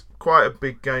it's quite a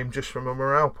big game just from a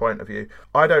morale point of view.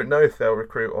 I don't know if they'll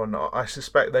recruit or not. I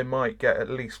suspect they might get at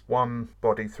least one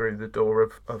body through the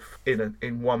door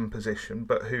in one position,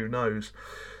 but who knows?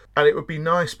 And it would be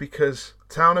nice because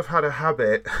Town have had a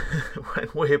habit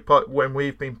when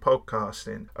we've been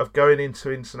podcasting of going into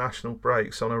international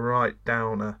breaks on a right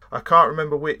downer. I can't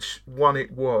remember which one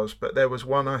it was, but there was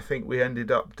one I think we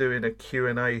ended up doing a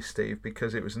Q&A, Steve,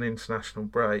 because it was an international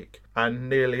break. And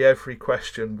nearly every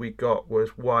question we got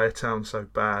was, why are Town so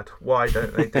bad? Why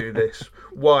don't they do this?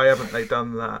 Why haven't they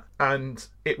done that? And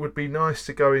it would be nice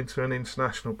to go into an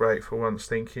international break for once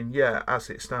thinking, yeah, as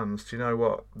it stands, do you know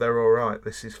what? They're all right.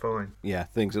 This is fine. Yeah,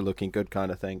 things are looking good kind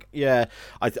of thing. Yeah,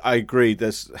 I agree.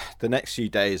 The next few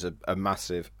days are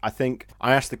massive. I think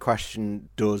I asked the question,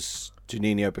 does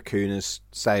Juninho Bacuna's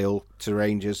sale to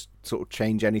Rangers sort of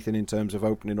change anything in terms of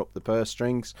opening up the purse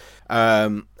strings?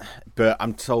 But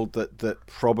I'm told that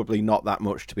probably not that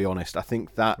much, to be honest. I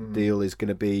think that deal is going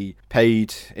to be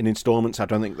paid in instalments. I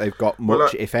don't think they've got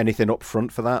much, if anything, up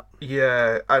front for that.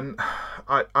 Yeah, and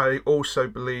I also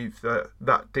believe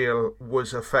that deal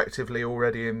was effectively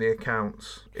already in the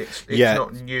accounts. It's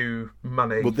not new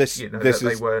money, well, that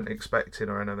they weren't expecting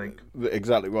or anything.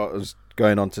 Exactly what I was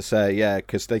going on to say, yeah,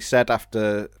 because they said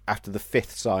after the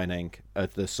 5th signing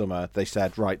of the summer, they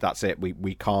said, right, that's it,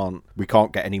 we can't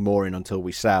get any more in until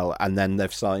we sell. And then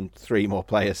they've signed 3 more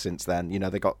players since then. You know,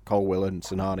 they got Colwill and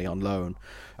Sinani on loan,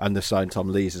 and they've signed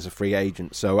Tom Lees as a free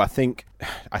agent. So I think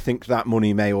that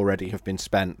money may already have been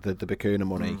spent, the Bacuna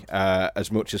money. As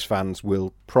much as fans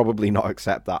will probably not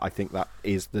accept that, I think that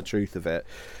is the truth of it.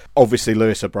 Obviously,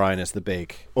 Lewis O'Brien is the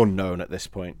big unknown at this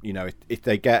point. You know, if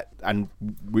they get, and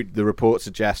the report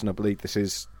suggests, and I believe this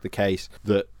is the case,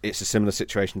 that it's a similar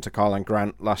situation to Karlan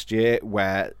Grant last year,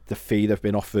 where the fee they've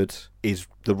been offered is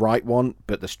the right one,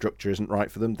 but the structure isn't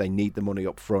right for them. They need the money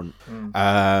up front.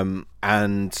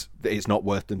 And it's not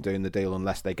worth them doing the deal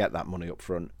unless they get that money up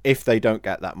front. If they don't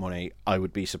get that money, I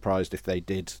would be surprised if they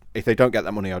did. If they don't get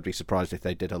that money, I'd be surprised if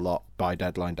they did a lot by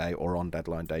deadline day or on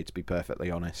deadline day, to be perfectly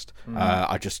honest.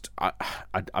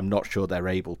 I'm not sure they're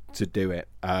able to do it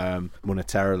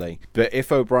monetarily. But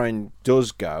if O'Brien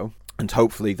does go, and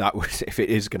hopefully that was, if it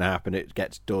is going to happen, it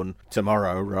gets done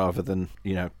tomorrow rather than,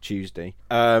 Tuesday.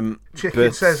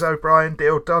 Chicken says O'Brien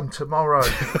deal done tomorrow.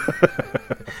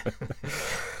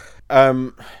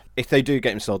 If they do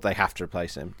get him sold, they have to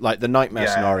replace him. Like, the nightmare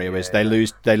scenario is they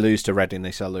lose to Reading,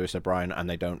 they sell Lewis O'Brien, and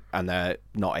they're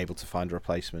not able to find a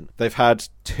replacement. They've had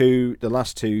the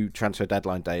last 2 transfer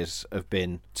deadline days have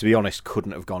been, to be honest,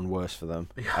 couldn't have gone worse for them.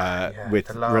 With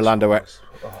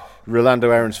Rolando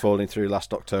Aarons falling through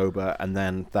last October, and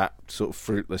then that sort of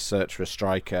fruitless search for a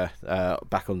striker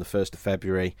back on the 1st of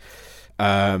February.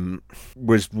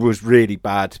 Was really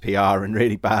bad PR and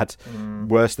really bad.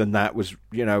 Worse than that was,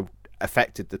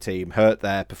 affected the team, hurt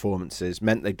their performances,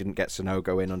 meant they didn't get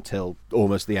Sanogo in until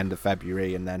almost the end of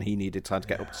February, and then he needed time to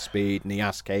get up to speed.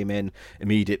 Nias came in,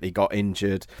 immediately got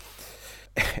injured.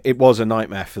 It was a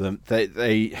nightmare for them.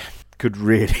 They could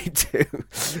really do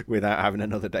without having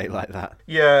another day like that.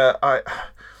 Yeah,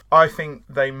 I think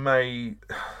they may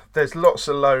there's lots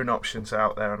of loan options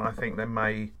out there, and I think they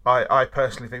may. I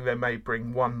personally think they may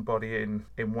bring one body in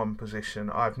one position.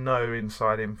 I've no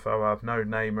inside info, I've no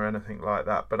name or anything like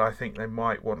that, but I think they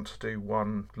might want to do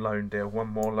one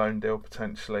more loan deal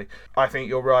potentially. I think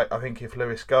you're right. I think if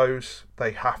Lewis goes,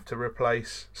 they have to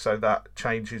replace, so that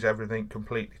changes everything,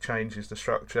 completely changes the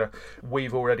structure.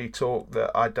 We've already talked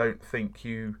that I don't think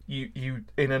you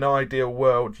in an ideal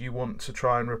world you want to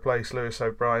try and replace Lewis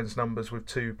O'Brien's numbers with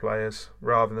 2 players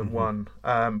rather than one.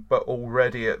 But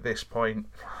already at this point,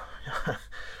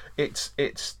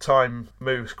 it's time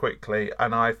moves quickly,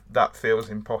 and that feels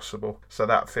impossible. So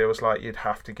that feels like you'd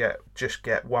have to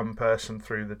get one person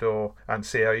through the door and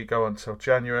see how you go until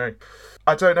January.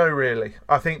 I don't know really.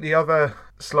 I think the other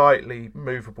slightly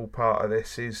movable part of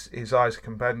this is Isaac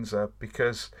Mbenza,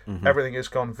 because everything has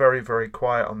gone very, very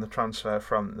quiet on the transfer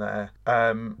front there.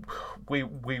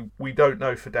 We don't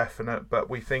know for definite, but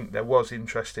we think there was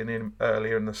interest in him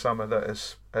earlier in the summer that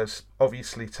has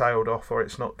obviously tailed off, or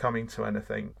it's not coming to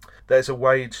anything. There's a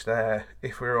wage there,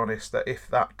 if we're honest, that if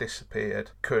that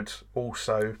disappeared could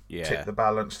also tip the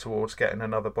balance towards getting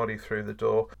another body through the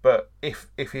door. But if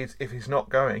he's not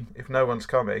going, if no one's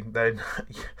coming, then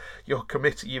you're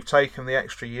committed. You've taken the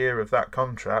extra year of that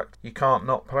contract. You can't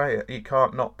not play it. You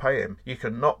can't not pay him. You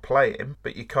can not play him,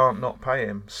 but you can't not pay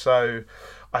him. So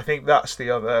I think that's the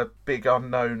other big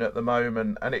unknown at the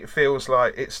moment, and it feels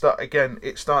like it's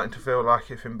starting to feel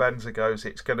like if Mbenza goes,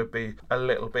 it's going to be a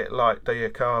little bit like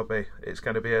Diakabi. It's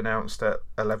going to be announced at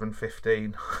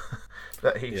 11:15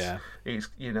 that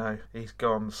he's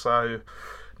gone. So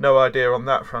no idea on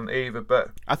that front either. But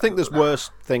I think there's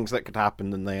worse things that could happen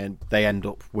than they end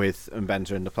up with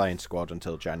Mbenza in the playing squad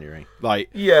until January.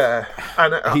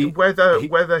 And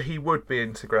whether he would be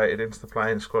integrated into the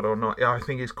playing squad or not, I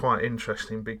think is quite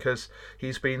interesting, because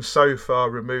he's been so far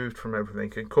removed from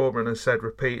everything. And Corbyn has said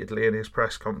repeatedly in his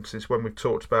press conferences when we've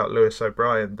talked about Lewis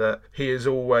O'Brien that he has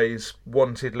always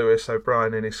wanted Lewis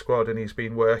O'Brien in his squad, and he's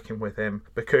been working with him.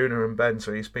 Bacuna and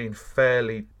Mbenza, he's been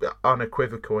fairly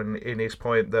unequivocal in his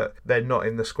point that they're not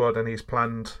in the squad, and he's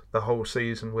planned the whole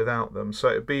season without them. So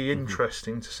it'd be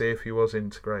interesting to see if he was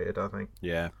integrated, I think.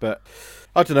 Yeah, but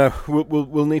I don't know.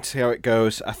 We'll need to see how it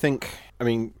goes. I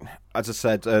mean, as I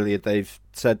said earlier, they've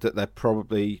said that they're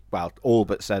probably, all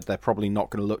but said they're probably not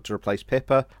going to look to replace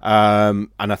Pippa. And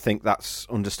I think that's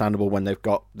understandable when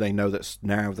they know that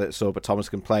now that Sorba Thomas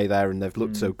can play there, and they've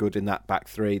looked so good in that back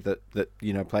three that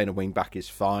playing a wing back is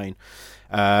fine.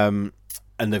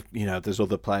 And there's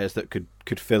other players that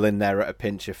could fill in there at a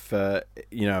pinch if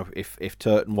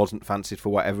Turton wasn't fancied for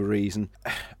whatever reason.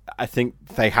 I think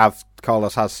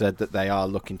Carlos has said that they are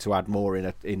looking to add more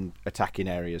in attacking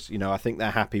areas. I think they're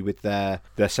happy with their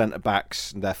centre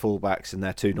backs, their full backs, and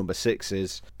their 2 number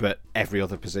 6s, but every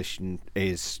other position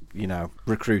is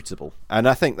recruitable, and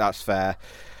I think that's fair.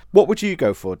 What would you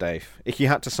go for, Dave, if you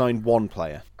had to sign one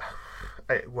player?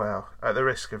 Well, at the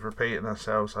risk of repeating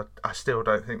ourselves, I still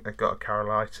don't think they've got a Carol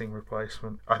Eiting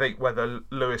replacement. I think whether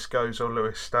Lewis goes or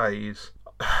Lewis stays,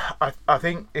 I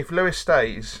think if Lewis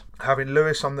stays, having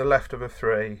Lewis on the left of a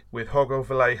 3, with Hogg or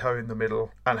Vallejo in the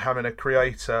middle, and having a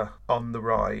creator on the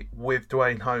right, with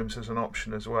Dwayne Holmes as an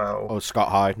option as well. Or Scott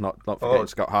High, not forgetting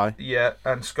Scott High. Yeah,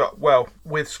 and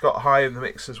with Scott High in the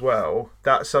mix as well,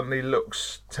 that suddenly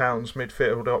looks, Town's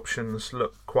midfield options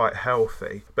look quite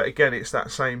healthy. But again, it's that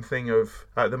same thing of,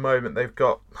 at the moment, they've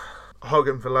got Hogg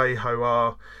and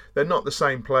Vallejo they're not the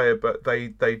same player, but they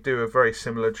do a very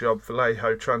similar job.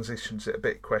 Vallejo transitions it a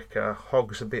bit quicker.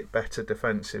 Hogg's a bit better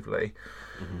defensively.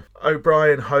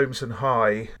 O'Brien, Holmes and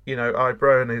High,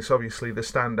 O'Brien is obviously the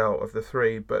standout of the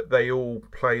 3, but they all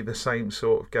play the same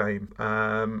sort of game.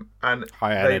 And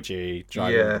high energy,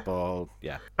 driving the ball,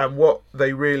 yeah. And what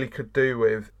they really could do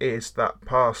with is that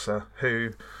passer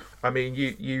who, I mean,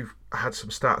 you've had some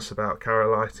stats about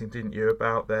Carol Eiting, didn't you,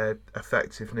 about their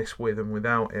effectiveness with and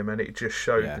without him, and it just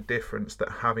showed the difference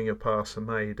that having a passer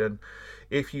made. And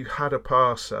if you had a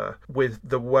passer with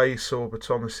the way Sorba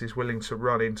Thomas is willing to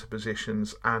run into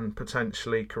positions, and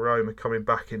potentially Koroma coming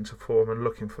back into form and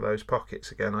looking for those pockets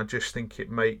again, I just think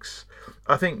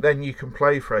I think then you can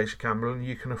play Fraser Campbell, and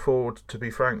you can afford, to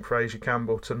be frank, Fraser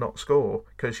Campbell to not score,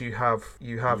 because you have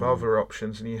other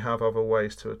options and you have other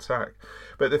ways to attack.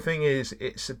 But the thing is,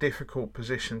 it's a difficult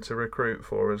position to recruit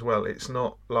for as well. It's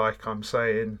not like I'm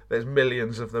saying there's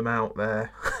millions of them out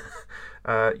there.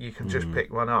 You can just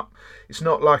pick one up. It's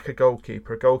not like a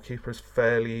goalkeeper. A goalkeeper is a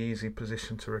fairly easy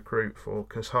position to recruit for,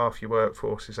 because half your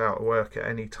workforce is out of work at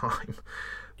any time.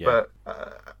 Yeah.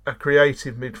 But a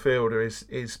creative midfielder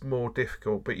is more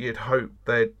difficult, but you'd hope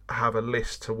they'd have a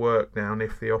list to work down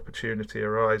if the opportunity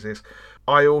arises.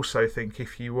 I also think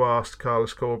if you asked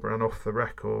Carlos Corberán off the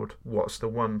record what's the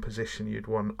one position you'd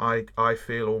want, I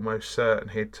feel almost certain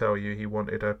he'd tell you he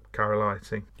wanted a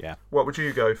Karolaitis. Yeah. What would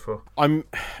you go for?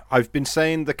 I've been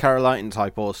saying the Karolaitis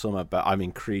type all summer, but I'm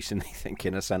increasingly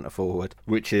thinking a centre forward,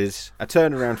 which is a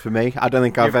turnaround for me. I don't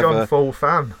think I've ever gone full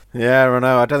fan. Yeah, I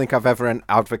know. I don't think I've ever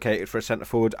advocated for a centre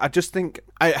forward. I just think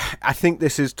I think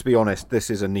this is, to be honest,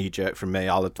 this is a knee jerk from me.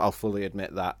 I'll fully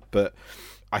admit that, but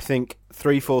I think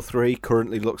 3-4-3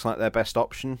 currently looks like their best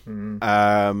option,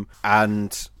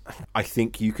 and I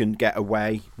think you can get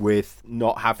away with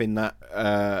not having that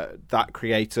that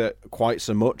creator quite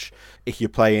so much if you're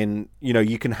playing. You know,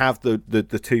 you can have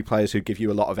the two players who give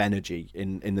you a lot of energy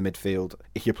in the midfield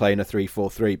if you're playing a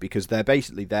 3-4-3, because they're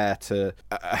basically there to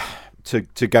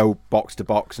go box to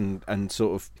box and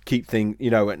sort of keep things, you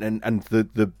know, and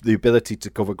the ability to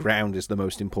cover ground is the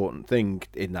most important thing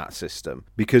in that system,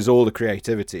 because all the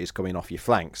creativity is coming off your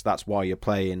flanks. That's why you're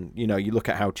playing, you know, you look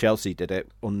at how Chelsea did it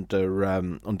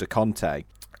under Conte.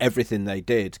 Everything they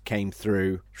did came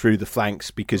through the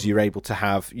flanks, because you're able to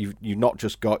have you've not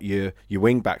just got your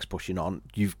wing backs pushing on,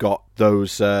 you've got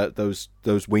those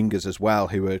wingers as well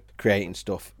who are creating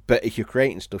stuff. But if you're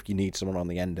creating stuff, you need someone on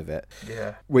the end of it.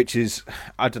 Yeah. Which is,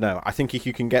 I don't know. I think if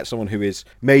you can get someone who is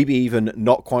maybe even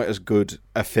not quite as good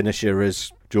a finisher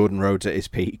as Jordan Rhodes at his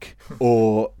peak,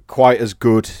 or quite as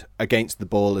good against the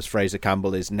ball as Fraser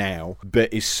Campbell is now,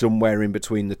 but is somewhere in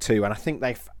between the two. And I think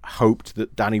they've hoped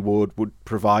that Danny Ward would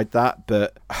provide that,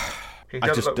 but he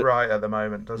doesn't look right at the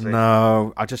moment, does he?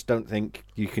 No, I just don't think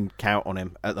you can count on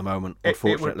him at the moment,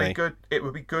 unfortunately. It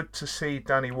would be good to see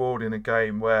Danny Ward in a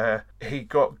game where he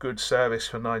got good service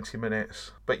for 90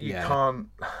 minutes, but you can't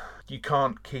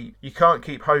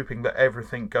keep hoping that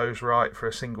everything goes right for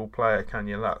a single player, can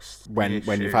you? That's when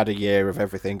you've had a year of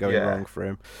everything going wrong for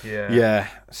him. Yeah.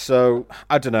 So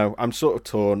I don't know. I'm sort of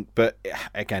torn, but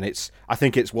again, I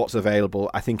think it's what's available.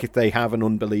 I think if they have an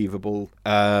unbelievable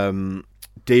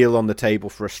deal on the table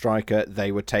for a striker,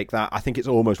 they would take that. I think it's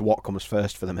almost what comes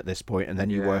first for them at this point, and then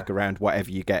you work around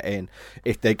whatever you get in.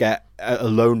 If they get a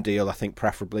loan deal, I think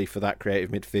preferably for that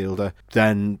creative midfielder,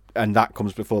 then, and that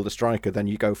comes before the striker, then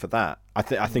you go for that. I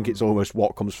think it's almost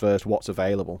what comes first, what's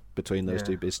available between those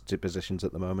two positions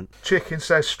at the moment. Chicken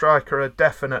says striker a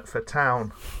definite for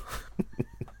Town.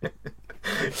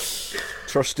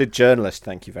 Trusted journalist,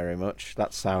 thank you very much.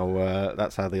 That's how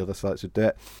the other sites would do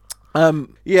it.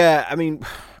 Yeah, I mean,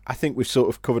 I think we've sort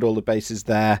of covered all the bases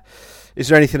there. Is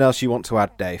there anything else you want to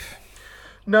add, Dave?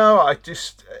 No, I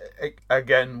just,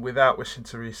 again, without wishing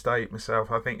to restate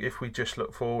myself, I think if we just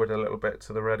look forward a little bit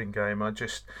to the Reading game,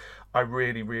 I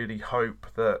really, really hope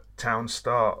that Town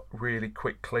start really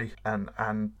quickly and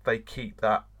they keep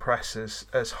that press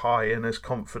as high and as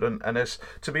confident. And as,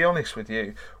 to be honest with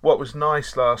you, what was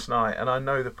nice last night, and I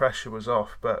know the pressure was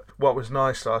off, but what was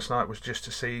nice last night was just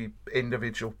to see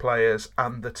individual players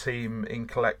and the team in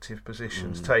collective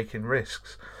positions taking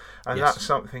risks. And that's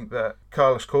something that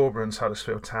Carlos Corberán's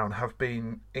Huddersfield Town have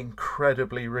been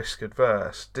incredibly risk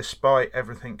adverse, despite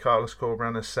everything Carlos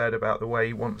Corberán has said about the way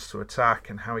he wants to attack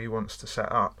and how he wants to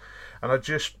set up. And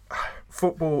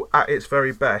football at its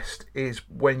very best is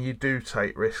when you do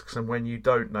take risks and when you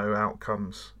don't know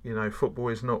outcomes. You know, football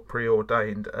is not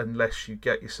preordained unless you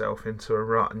get yourself into a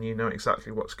rut and you know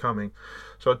exactly what's coming.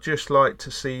 So I'd just like to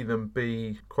see them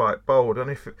be quite bold. And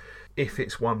if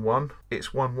it's 1-1, it's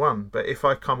 1-1. But if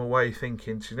I come away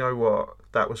thinking, do you know what,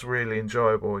 that was really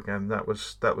enjoyable again, that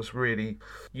was really,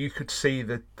 you could see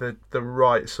the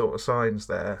right sort of signs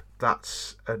there,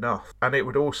 that's enough. And it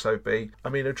would also be, I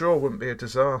mean, a draw wouldn't be a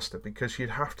disaster, because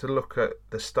you'd have to look at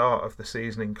the start of the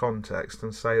season in context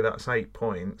and say that's 8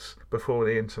 points before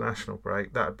the international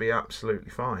break. That'd be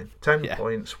absolutely fine. 10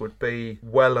 points would be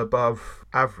well above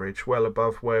average, well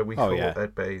above where we thought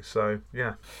they'd be. So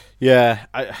yeah,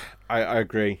 I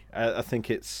agree. I think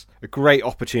it's a great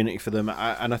opportunity for them,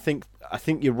 and I think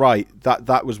you're right.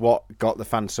 That was what got the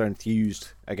fans so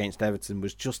enthused against Everton,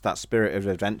 was just that spirit of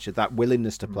adventure, that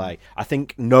willingness to play. I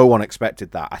think no one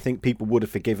expected that. I think people would have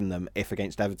forgiven them if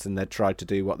against Everton they'd tried to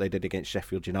do what they did against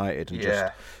Sheffield United and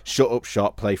just shut up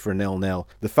shop, play for a 0-0.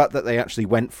 The fact that they actually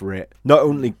went for it, not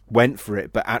only went for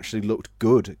it, but actually looked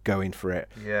good going for it,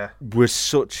 was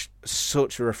such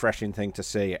such a refreshing thing to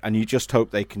see, and you just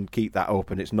hope they can keep that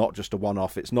up, and it's not just a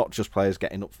one-off. It's not just players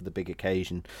getting up for the big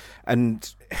occasion.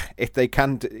 And if they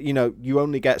can, you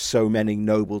only get so many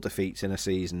noble defeats in a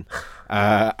season,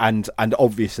 and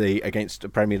obviously against a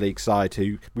Premier League side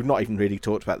who we've not even really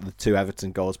talked about the 2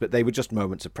 Everton goals, but they were just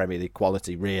moments of Premier League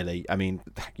quality, really. I mean,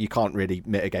 you can't really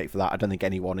mitigate for that. I don't think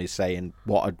anyone is saying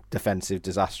what a defensive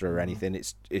disaster or anything.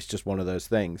 It's just one of those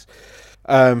things.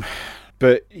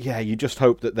 But yeah, you just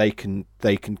hope that they can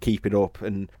keep it up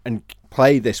and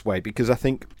play this way, because I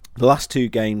think the last 2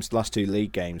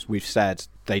 league games, we've said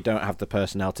they don't have the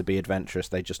personnel to be adventurous.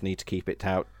 They just need to keep it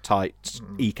tight,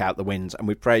 eke out the wins. And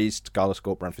we've praised Carlos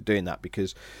Corberán for doing that,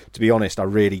 because, to be honest, I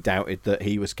really doubted that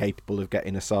he was capable of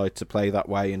getting a side to play that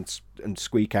way and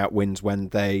squeak out wins when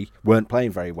they weren't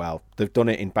playing very well. They've done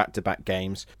it in back-to-back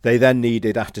games. They then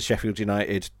needed, after Sheffield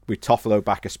United, with Toffolo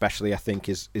back especially, I think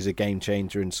is a game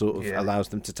changer and sort of allows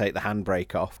them to take the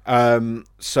handbrake off.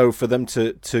 So for them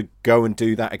to go and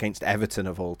do that against Everton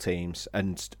of all teams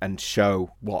and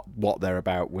show what they're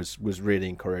about was really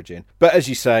encouraging. But as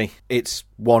you say, it's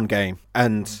one game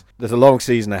and there's a long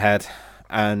season ahead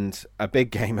and a big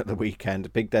game at the weekend, a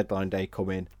big deadline day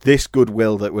coming. This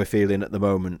goodwill that we're feeling at the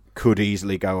moment could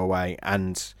easily go away,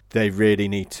 and they really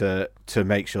need to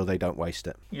make sure they don't waste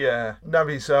it. Yeah,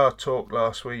 Naby Zaha talked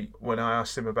last week when I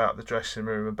asked him about the dressing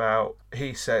room.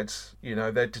 He said,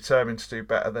 they're determined to do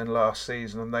better than last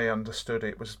season, and they understood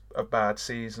it was a bad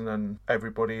season and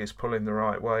everybody is pulling the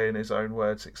right way, in his own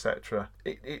words, etc.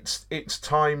 It's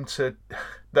time to.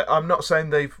 I'm not saying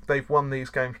they've won these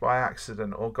games by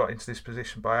accident or got into this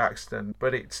position by accident,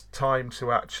 but it's time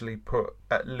to actually put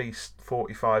at least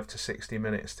 45 to 60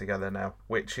 minutes together now,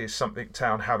 which is something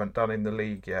Town haven't done in the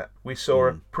league yet. We saw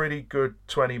a pretty good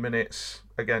 20 minutes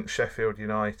against Sheffield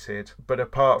United, but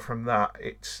apart from that,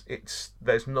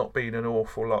 there's not been an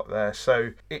awful lot there.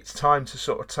 So it's time to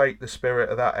sort of take the spirit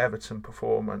of that Everton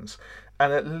performance,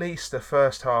 and at least the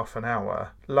first half an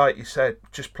hour, like you said,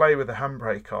 just play with the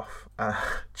handbrake off.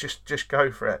 Just go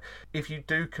for it. If you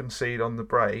do concede on the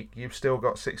break, you've still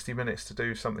got 60 minutes to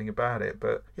do something about it.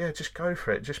 But yeah, just go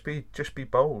for it. Just be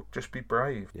bold. Just be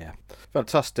brave. Yeah,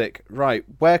 fantastic. Right,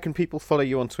 where can people follow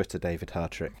you on Twitter, David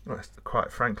Hartrick? Well,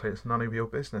 quite frankly, it's none of your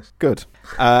business. Good.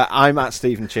 I'm at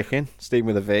Stephen Chicken, Stephen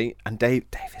with a V, and Dave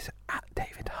is at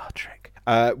David Hartrick.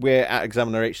 We're at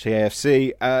Examiner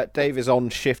HTAFC. Dave is on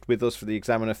shift with us for the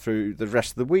Examiner through the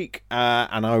rest of the week,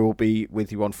 and I will be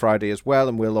with you on Friday as well,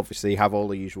 and we'll obviously have all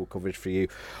the usual coverage for you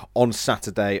on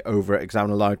Saturday over at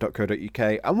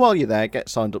examinerlive.co.uk. And while you're there, get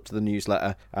signed up to the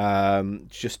newsletter.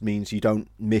 Just means you don't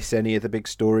miss any of the big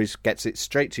stories, gets it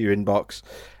straight to your inbox,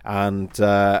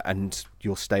 and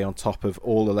you'll stay on top of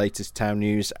all the latest Town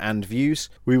news and views.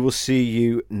 We will see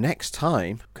you next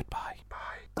time. Goodbye.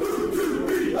 Bye.